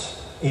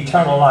slides.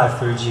 Eternal life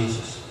through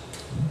Jesus.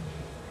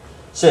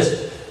 It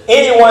says,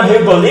 anyone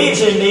who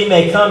believes in me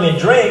may come and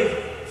drink,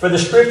 for the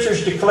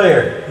Scriptures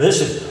declare, this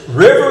is,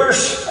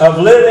 rivers of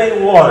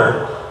living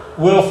water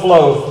will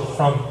flow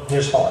from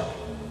his heart.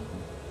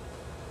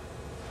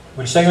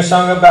 We sing a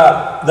song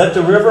about, let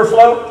the river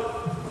flow.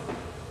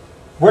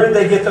 Where did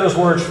they get those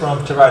words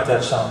from to write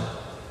that song?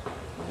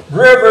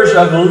 Rivers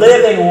of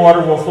living water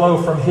will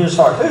flow from his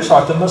heart. Whose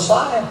heart? The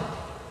Messiah.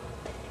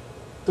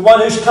 The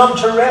one who's come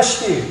to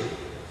rescue.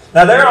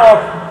 Now they're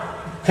all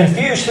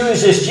confused. Who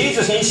is this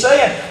Jesus? And he's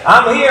saying,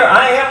 I'm here.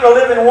 I am the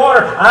living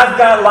water. I've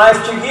got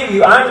life to give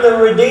you. I'm the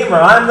Redeemer.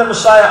 I'm the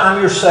Messiah. I'm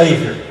your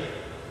Savior.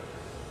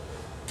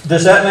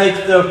 Does that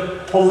make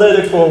the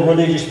political,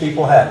 religious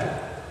people happy?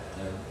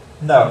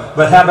 No.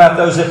 But how about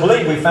those that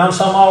believe? We found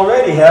some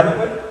already, haven't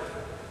we?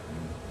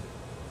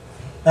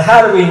 Now,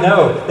 how do we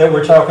know that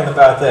we're talking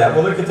about that?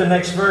 Well, look at the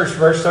next verse,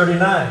 verse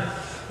 39.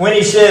 When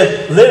he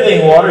said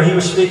living water, he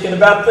was speaking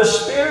about the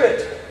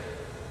Spirit.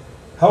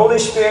 Holy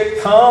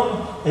Spirit,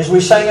 come. As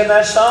we sang in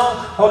that song,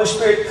 Holy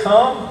Spirit,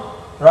 come.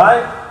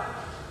 Right?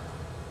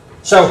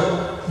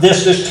 So,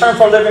 this term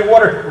for living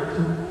water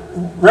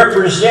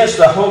represents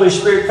the Holy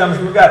Spirit comes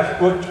from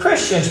God. Well,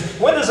 Christians,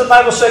 when does the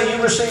Bible say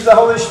you receive the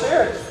Holy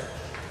Spirit?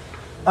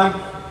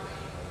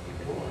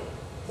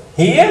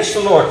 He is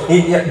the Lord.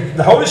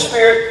 The Holy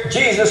Spirit,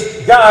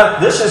 Jesus,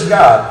 God, this is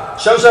God.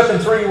 Shows up in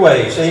three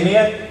ways.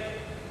 Amen?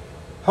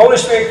 Holy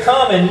Spirit,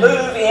 come and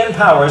move in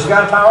power. Is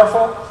God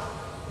powerful?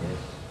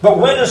 But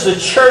when does the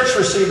church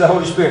receive the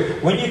Holy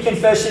Spirit? When you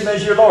confess Him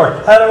as your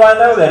Lord. How do I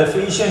know that?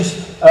 Ephesians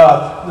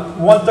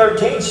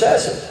 1:13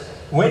 says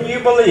it. When you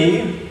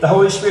believe, the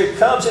Holy Spirit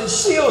comes and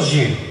seals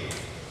you.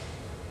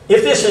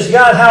 If this is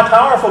God, how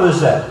powerful is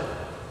that?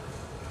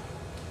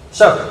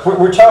 So,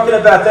 we're talking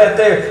about that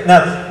there.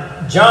 Now,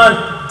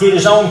 John did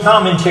his own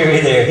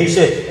commentary there. He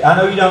said, I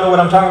know you don't know what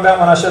I'm talking about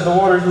when I said the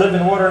water,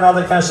 living water and all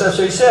that kind of stuff,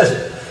 so he says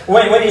it.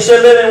 When he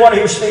said living water,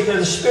 he was speaking of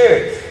the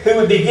Spirit, who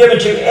would be given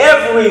to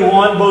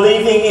everyone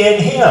believing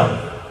in Him.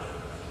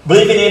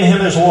 Believing in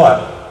Him as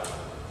what?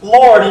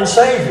 Lord and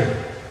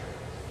Savior.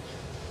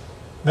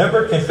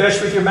 Remember,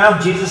 confess with your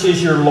mouth Jesus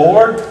is your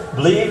Lord.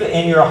 Believe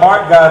in your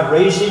heart God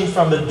raised Him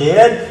from the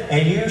dead,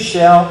 and you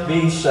shall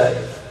be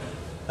saved.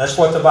 That's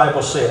what the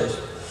Bible says.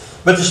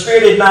 But the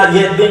Spirit had not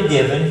yet been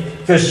given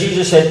because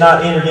Jesus had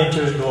not entered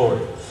into His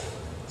glory.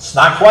 It's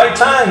not quite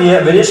time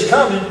yet, but it's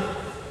coming.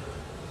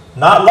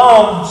 Not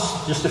long,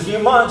 just a few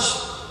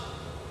months.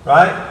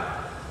 Right?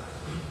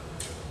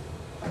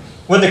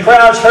 When the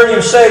crowds heard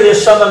him say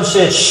this, some of them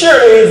said,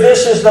 surely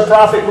this is the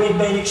prophet we've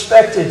been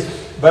expected.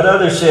 But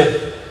others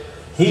said,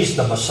 he's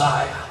the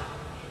Messiah.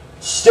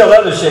 Still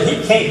others said,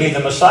 he can't be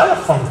the Messiah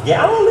from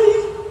Galilee.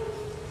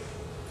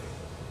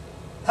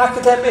 How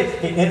could that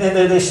be? And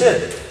then they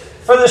said,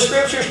 for the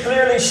scriptures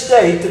clearly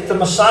state that the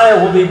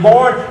Messiah will be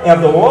born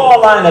of the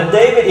royal line of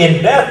David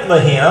in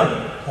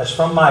Bethlehem. That's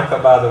from Micah,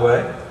 by the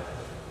way.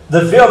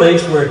 The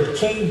village where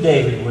King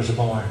David was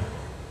born.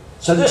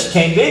 So this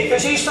can't be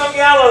because he's from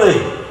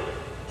Galilee.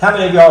 How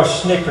many of y'all are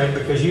snickering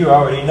because you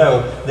already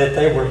know that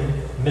they were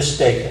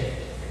mistaken?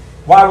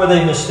 Why were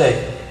they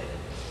mistaken?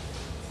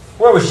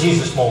 Where was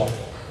Jesus born?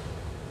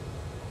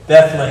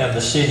 Bethlehem,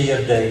 the city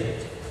of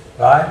David.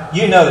 Right?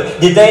 You know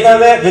that. Did they know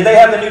that? Did they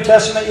have the New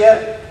Testament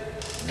yet?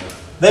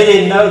 They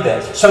didn't know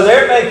that. So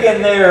they're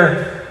making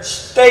their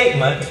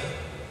statement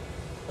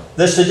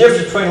that's the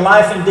difference between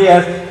life and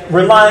death,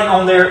 relying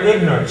on their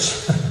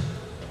ignorance.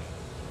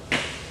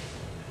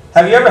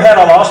 Have you ever had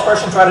a lost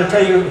person try to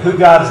tell you who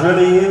God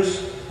really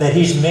is? That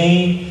He's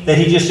mean? That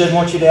He just doesn't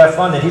want you to have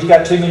fun? That He's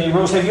got too many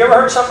rules? Have you ever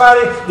heard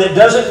somebody that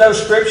doesn't know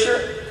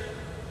Scripture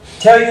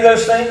tell you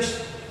those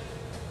things?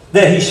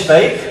 That He's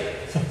fake?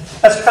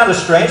 That's kind of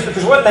strange,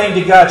 because what name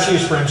did God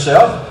choose for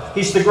Himself?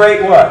 He's the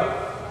great what?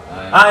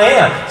 I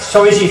am.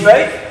 So is He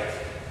fake?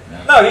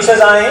 No, He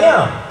says I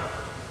am.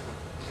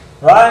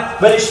 Right?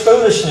 But it's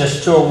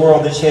foolishness to a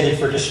world that's headed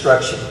for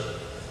destruction.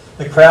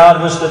 The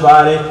crowd was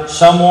divided.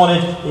 Some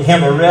wanted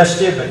Him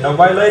arrested, but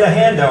nobody laid a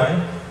hand on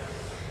Him.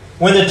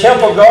 When the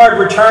temple guard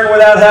returned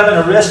without having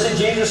arrested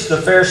Jesus, the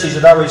Pharisees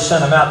had already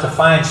sent him out to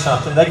find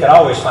something. They could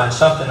always find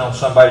something on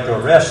somebody to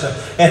arrest them.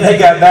 And they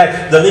got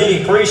back. The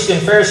leading priest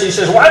and Pharisee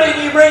says, why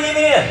didn't you bring him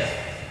in?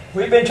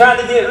 We've been trying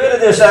to get rid of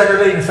this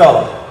aggravating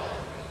fellow.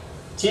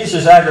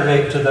 Jesus is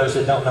aggravating to those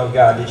that don't know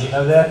God. Did you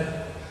know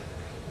that?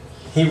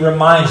 He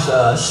reminds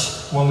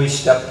us when we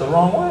step the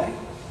wrong way.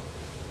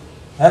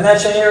 And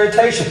that's an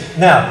irritation.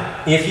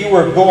 Now, if you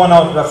were going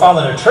on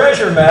following a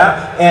treasure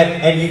map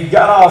and you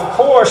got off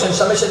course and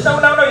somebody said, no,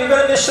 you're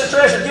going to miss the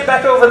treasure. Get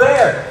back over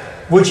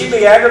there. Would you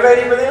be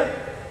aggravated with them?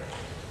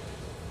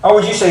 Or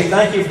would you say,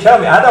 thank you for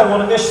telling me. I don't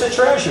want to miss the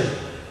treasure.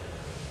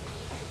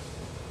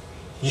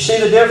 You see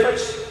the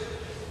difference?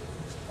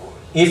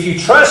 If you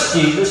trust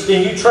Jesus,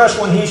 then you trust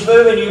when He's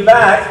moving you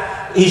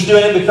back, He's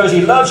doing it because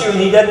He loves you and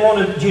He doesn't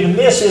want you to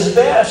miss His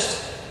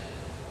best.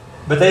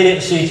 But they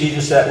didn't see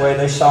Jesus that way.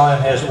 They saw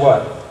Him as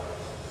what?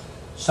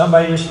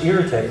 Somebody just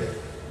irritated.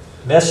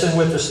 Messing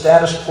with the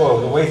status quo,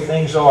 the way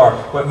things are,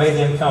 what made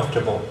them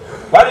comfortable.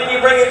 Why didn't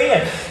you bring Him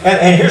in?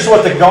 And here's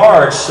what the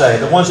guards say,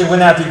 the ones that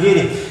went out to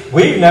get Him.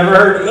 We've never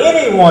heard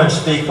anyone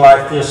speak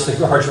like this, the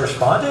guards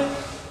responded.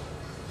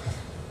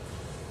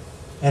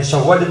 And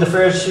so what did the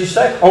Pharisees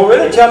say? Oh,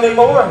 really? Tell me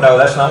more? No,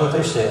 that's not what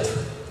they said.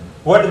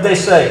 What did they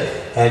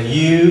say? Have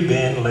you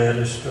been led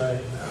astray?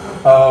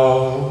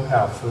 Oh,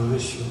 how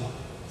foolish you are.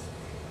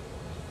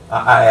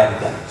 I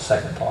added that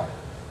second part.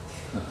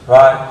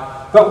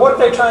 Right? But what are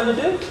they trying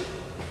to do?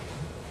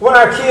 When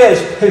our kids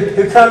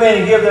who come in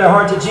and give their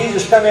heart to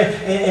Jesus come in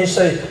and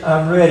say,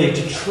 I'm ready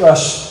to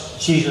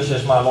trust Jesus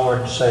as my Lord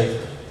and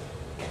Savior.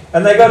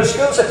 And they go to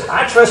school and say,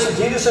 I trusted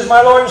Jesus as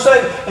my Lord and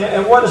Savior.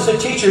 And what is the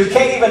teacher who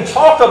can't even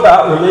talk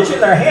about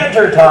religion? Their hands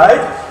are tied.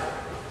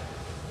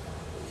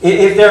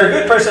 If they're a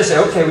good person, they say,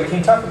 okay, we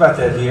can't talk about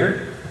that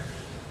here.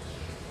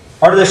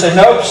 Or do they say,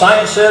 nope,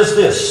 science says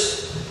this.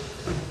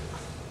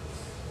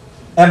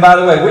 And by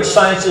the way, which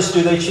scientists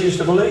do they choose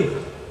to believe?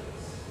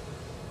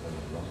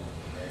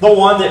 The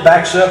one that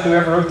backs up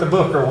whoever wrote the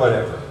book or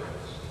whatever.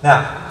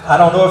 Now, I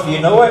don't know if you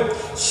know it,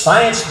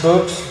 science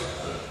books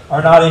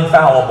are not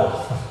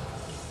infallible.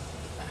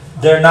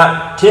 They're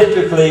not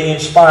typically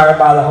inspired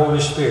by the Holy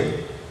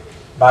Spirit,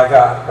 by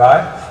God,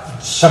 right?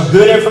 Some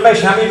good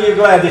information. How many of you are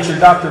glad that your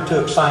doctor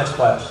took science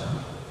class?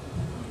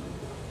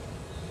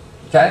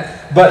 Okay?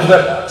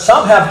 But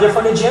some have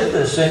different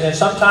agendas, and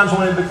sometimes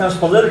when it becomes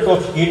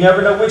political, you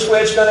never know which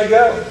way it's going to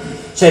go.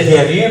 Said,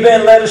 have you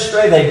been led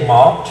astray? They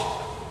mocked.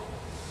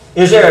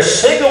 Is there a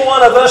single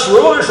one of us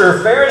rulers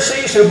or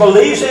Pharisees who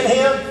believes in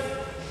Him?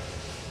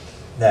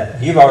 Now,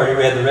 you've already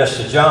read the rest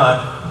of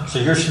John, so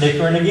you're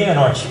snickering again,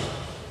 aren't you?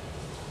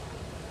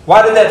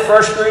 Why did that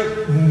first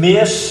group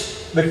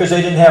miss? Because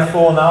they didn't have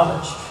full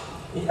knowledge.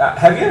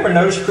 Have you ever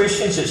noticed,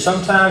 Christians, that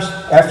sometimes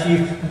after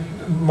you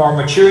are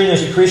maturing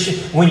as a Christian,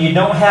 when you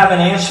don't have an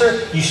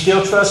answer, you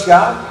still trust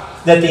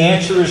God? That the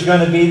answer is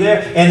going to be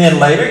there? And then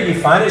later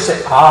you find it and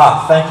say,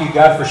 thank you,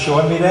 God, for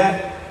showing me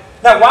that.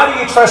 Now, why do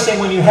you trust Him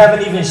when you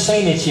haven't even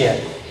seen it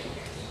yet?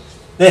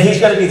 That He's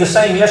going to be the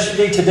same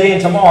yesterday, today,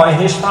 and tomorrow,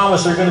 and His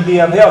promises are going to be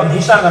upheld, and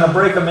He's not going to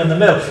break them in the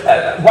middle.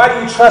 Why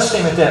do you trust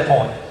Him at that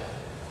point?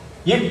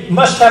 You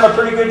must have a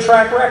pretty good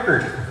track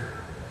record.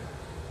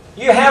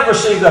 You have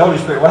received the Holy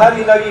Spirit. Well, how do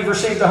you know you've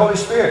received the Holy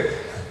Spirit?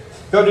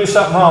 Go do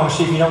something wrong and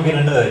see if you don't get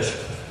a nudge.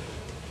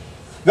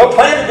 Go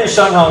plan to do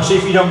something wrong and see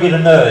if you don't get a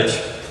nudge.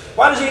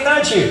 Why does He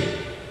nudge you?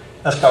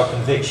 That's called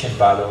conviction,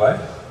 by the way.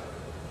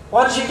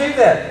 Why does He do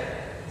that?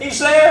 He's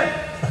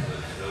there.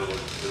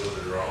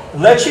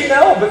 let you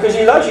know because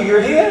He loves you.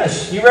 You're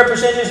His. You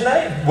represent His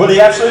name. Will He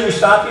absolutely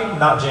stop you?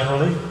 Not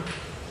generally.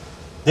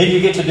 Then you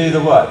get to do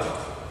the what?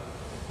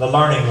 The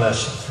learning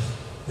lesson.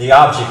 The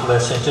object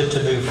lesson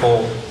to move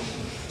forward.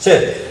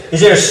 Said,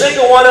 is there a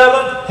single one of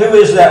them? Who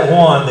is that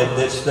one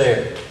that's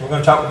there? We're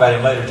going to talk about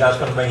him later. John's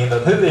going to bring him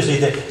up. Who is he?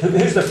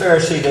 Who's the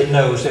Pharisee that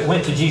knows, that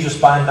went to Jesus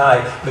by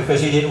night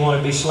because he didn't want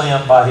to be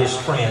slammed by his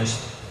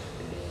friends?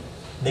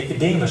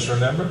 Nicodemus,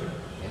 remember?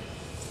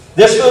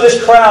 This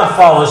foolish crowd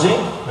follows him.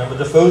 Remember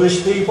the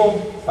foolish people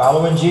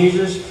following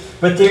Jesus?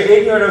 But they're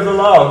ignorant of the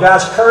law.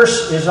 God's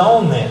curse is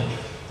on them.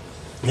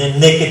 Then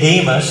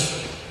Nicodemus,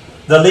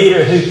 the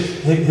leader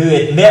who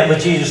had met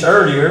with Jesus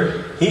earlier,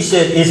 he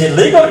said, is it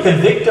legal to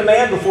convict a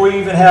man before you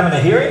even having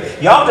a hearing?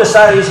 Y'all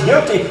decide he's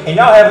guilty and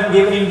y'all haven't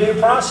given him due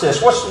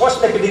process.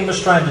 What's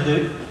Nicodemus trying to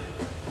do?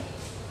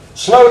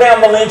 Slow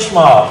down the lynch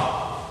mob.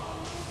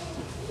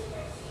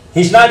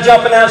 He's not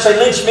jumping out and saying,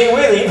 lynch me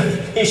with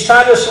him. He's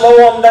trying to slow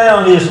them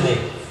down, isn't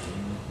he?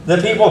 The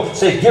people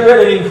say, get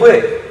rid of him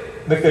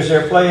quick because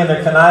they're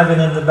conniving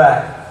in the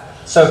back.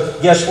 So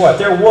guess what?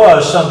 There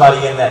was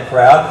somebody in that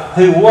crowd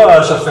who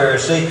was a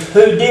Pharisee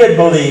who did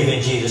believe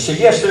in Jesus. So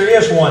yes, there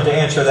is one to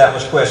answer that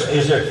much question.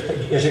 Is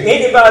there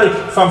anybody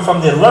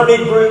from the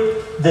learned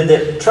group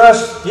that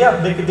trusts?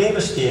 Yeah,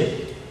 Nicodemus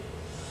did.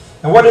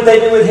 And what did they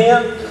do with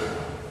him?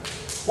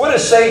 What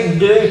does Satan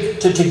do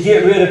to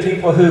get rid of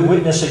people who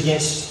witness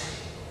against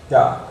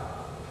God?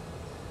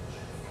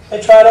 They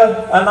try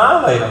to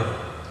annihilate them.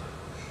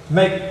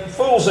 Make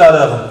fools out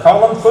of them.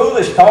 Call them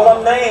foolish. Call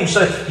them names.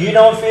 Say, you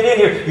don't fit in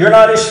here. You're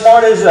not as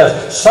smart as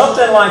us.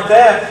 Something like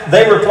that.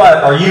 They reply,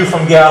 are you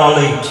from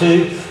Galilee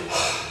too?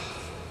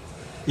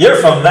 You're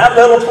from that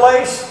little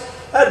place?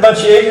 That bunch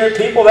of ignorant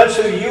people, that's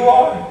who you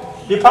are?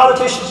 Do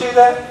politicians do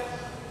that?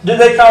 Do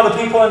they call the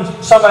people in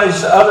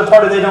somebody's other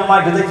party they don't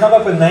like, do they come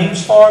up with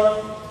names for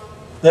them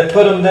that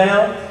put them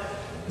down?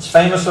 It's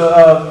famous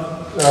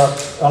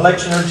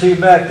election or two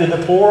back, the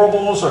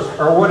deplorables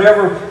or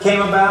whatever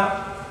came about.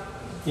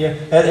 Yeah,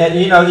 and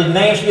you know, the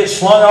names get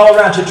slung all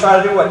around to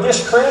try to do what?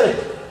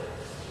 Discredit.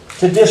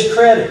 To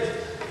discredit.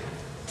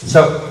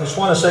 So, it's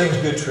one of Satan's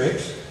good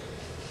tricks.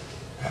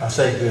 I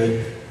say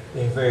good,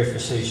 being very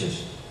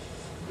facetious.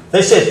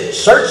 They said,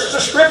 search the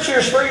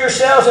Scriptures for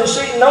yourselves and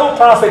see no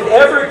prophet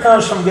ever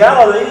comes from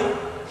Galilee.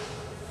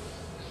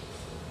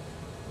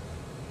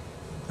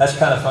 That's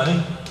kind of funny.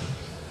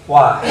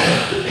 Why?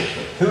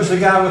 Who's the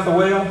guy with the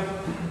whale?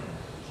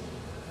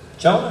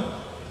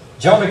 Jonah.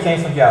 Jonah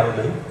came from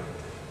Galilee.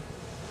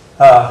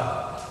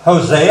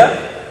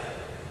 Hosea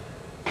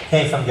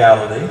came from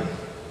Galilee.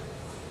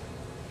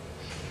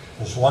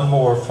 There's one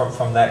more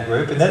from that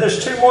group. And then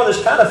there's two more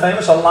that's kind of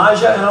famous.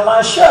 Elijah and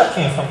Elisha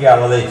came from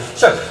Galilee.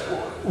 So,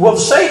 will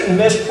Satan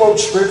misquote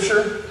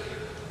Scripture?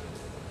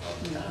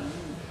 No.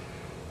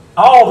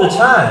 All the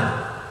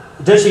time.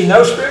 Does he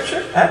know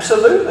Scripture?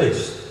 Absolutely.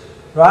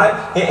 Right?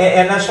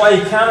 And that's why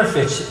he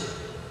counterfeits it.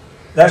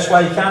 That's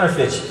why he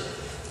counterfeits it.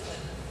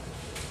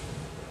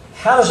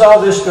 How does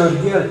all this go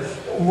together?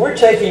 We're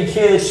taking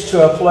kids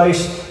to a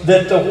place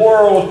that the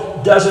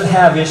world doesn't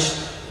have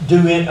its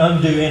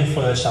undue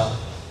influence on.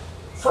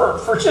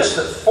 For just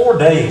 4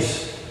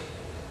 days.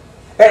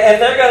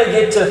 And they're going to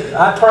get to,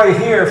 I pray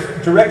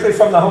here, directly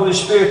from the Holy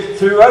Spirit,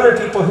 through other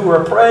people who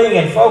are praying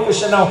and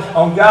focusing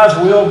on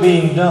God's will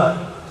being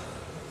done.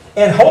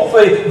 And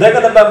hopefully they're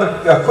going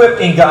to be equipped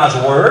in God's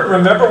Word.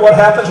 Remember what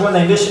happens when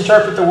they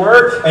misinterpret the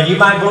Word? And you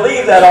might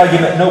believe that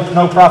argument,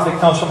 no prophet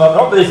comes from up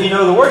north. But if you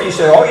know the Word, you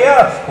say, oh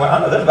yeah, well I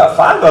know there's about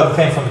 5 of them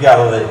came from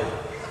Galilee.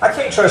 I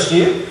can't trust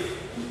you.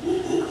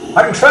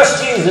 I can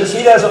trust Jesus.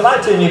 He doesn't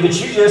lie to me, but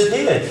you just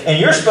did.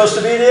 And you're supposed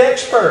to be the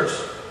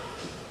experts.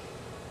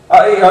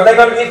 Are they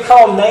going to get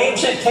called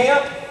names at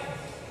camp?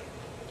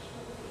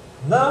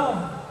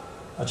 No.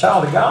 A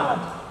child of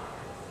God.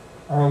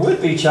 Or a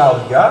would-be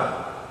child of God.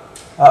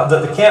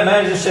 The camp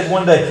manager said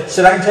one day, I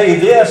can tell you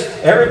this,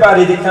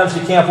 everybody that comes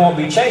to camp won't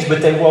be changed,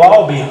 but they will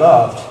all be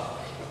loved.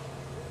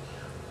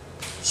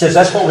 He says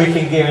that's what we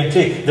can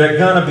guarantee. They're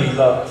going to be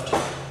loved.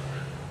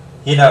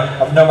 You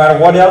know, no matter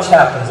what else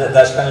happens,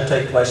 that's going to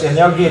take place. And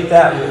they'll get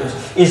that news.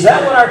 Is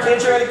that what our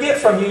kids are going to get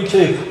from you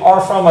two? Or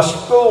from a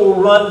school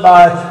run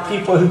by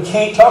people who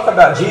can't talk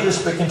about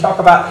Jesus, but can talk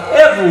about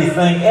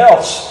everything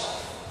else?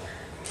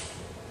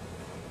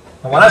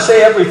 And when I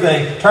say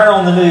everything, turn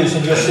on the news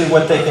and you'll see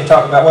what they can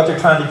talk about, what they're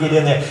trying to get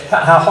in there,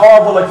 how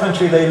horrible a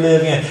country they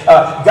live in.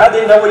 God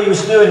didn't know what He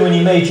was doing when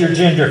He made your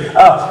gender.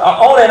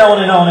 On and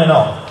on and on and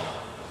on.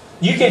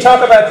 You can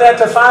talk about that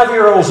to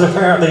 5-year-olds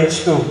apparently at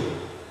school.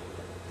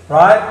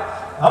 Right?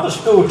 I'm a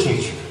school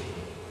teacher.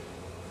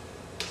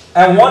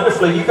 And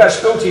wonderfully, you've got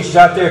school teachers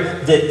out there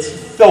that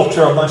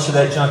filter a bunch of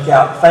that junk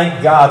out.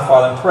 Thank God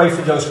for them. Pray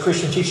for those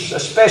Christian teachers,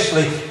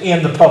 especially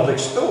in the public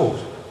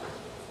schools,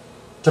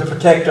 to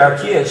protect our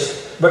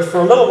kids. But for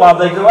a little while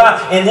they go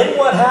out. And then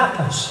what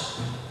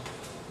happens?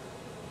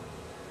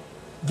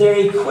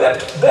 They're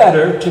equipped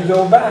better to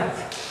go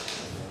back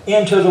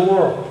into the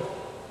world.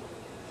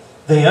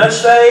 The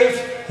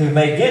unsaved, who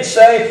may get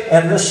saved,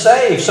 and the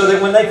saved. So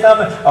that when they come,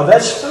 oh,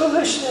 that's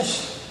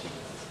foolishness.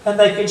 And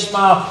they could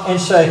smile and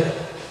say,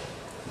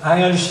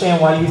 I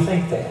understand why you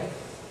think that.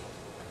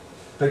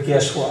 But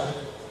guess what?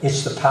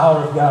 It's the power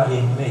of God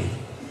in me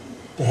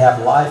to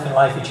have life and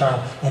life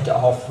eternal and to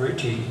offer it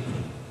to you.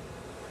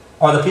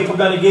 Are the people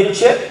going to get it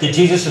yet? Did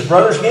Jesus'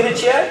 brothers get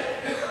it yet?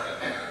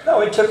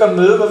 No, it took a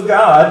move of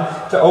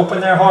God to open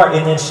their heart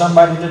and then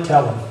somebody to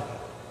tell them.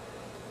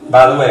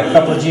 By the way, a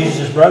couple of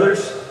Jesus'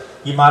 brothers,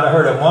 you might have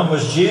heard of. One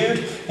was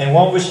Jude and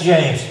one was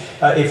James.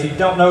 If you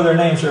don't know their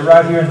names, they're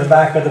right here in the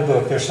back of the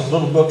book. There's some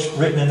little books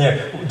written in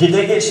there. Did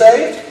they get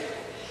saved?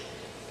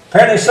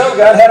 Apparently so.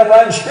 God had them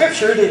write in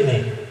Scripture,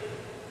 didn't He?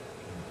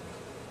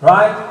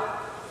 Right?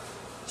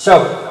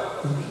 So,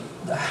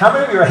 how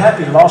many of you are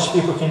happy lost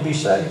people can be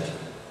saved?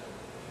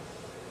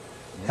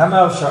 How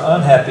many of us are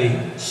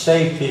unhappy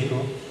saved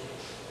people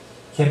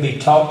can be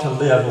taught to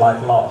live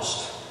like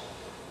lost?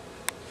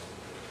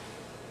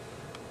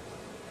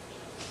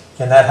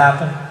 Can that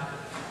happen?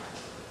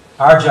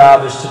 Our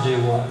job is to do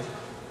what?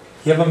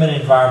 Give them an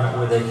environment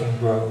where they can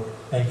grow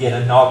and get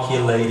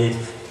inoculated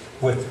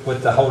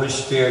with the Holy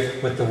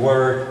Spirit, with the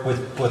Word,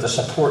 with a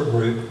support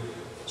group,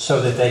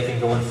 so that they can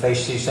go and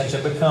face these things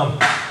and become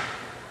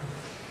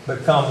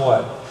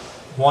what?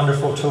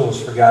 Wonderful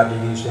tools for God to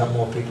use to help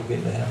more people get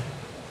into heaven.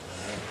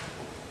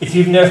 If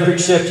you've never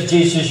accepted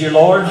Jesus as your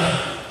Lord,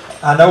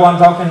 I know I'm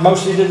talking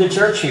mostly to the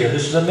church here.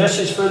 This is a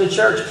message for the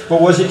church.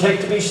 But what does it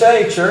take to be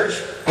saved, church?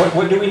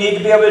 What do we need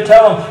to be able to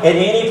tell them at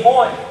any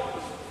point?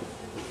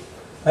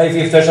 Hey,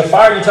 if there's a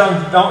fire, you tell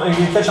them, if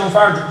you catch on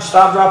fire,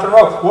 stop, drop, and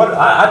roll.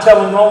 I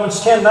tell them Romans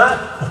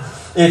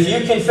 10:9. If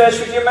you confess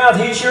with your mouth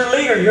He's your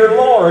leader, your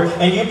Lord,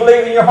 and you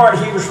believe in your heart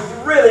He was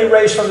really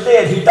raised from the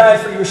dead, He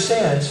died for your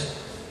sins,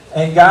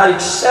 and God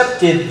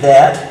accepted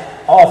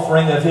that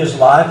offering of His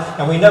life,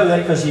 and we know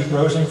that because He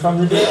rose Him from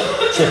the dead.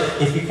 So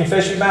if you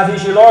confess with your mouth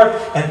He's your Lord,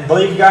 and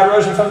believe God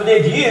rose Him from the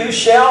dead, you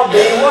shall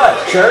be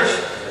what, church?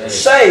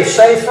 Saved.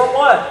 Saved from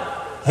what?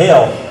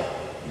 Hell.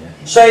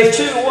 Saved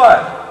to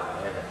what?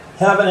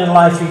 Heaven and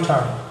life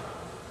eternal.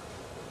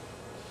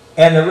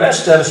 And the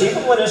rest of us,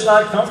 even when it's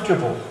not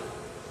comfortable,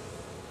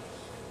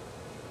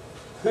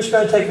 who's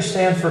going to take a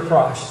stand for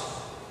Christ?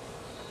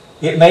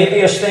 It may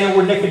be a stand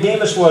where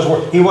Nicodemus was,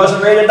 where he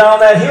wasn't ready to die on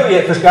that hill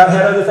yet because God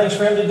had other things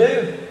for him to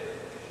do.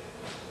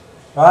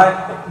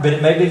 Right? But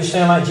it may be the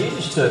stand like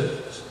Jesus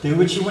took. Do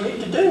what you need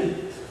to do.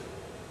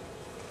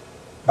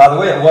 By the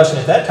way, it wasn't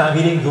at that time.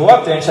 He didn't go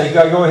up there and say,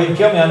 go ahead and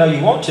kill me. I know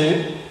you want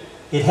to.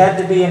 It had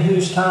to be in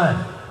whose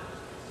time?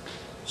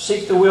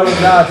 Seek the will of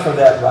God for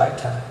that right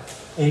time.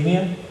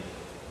 Amen?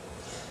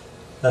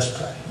 Let's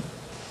pray.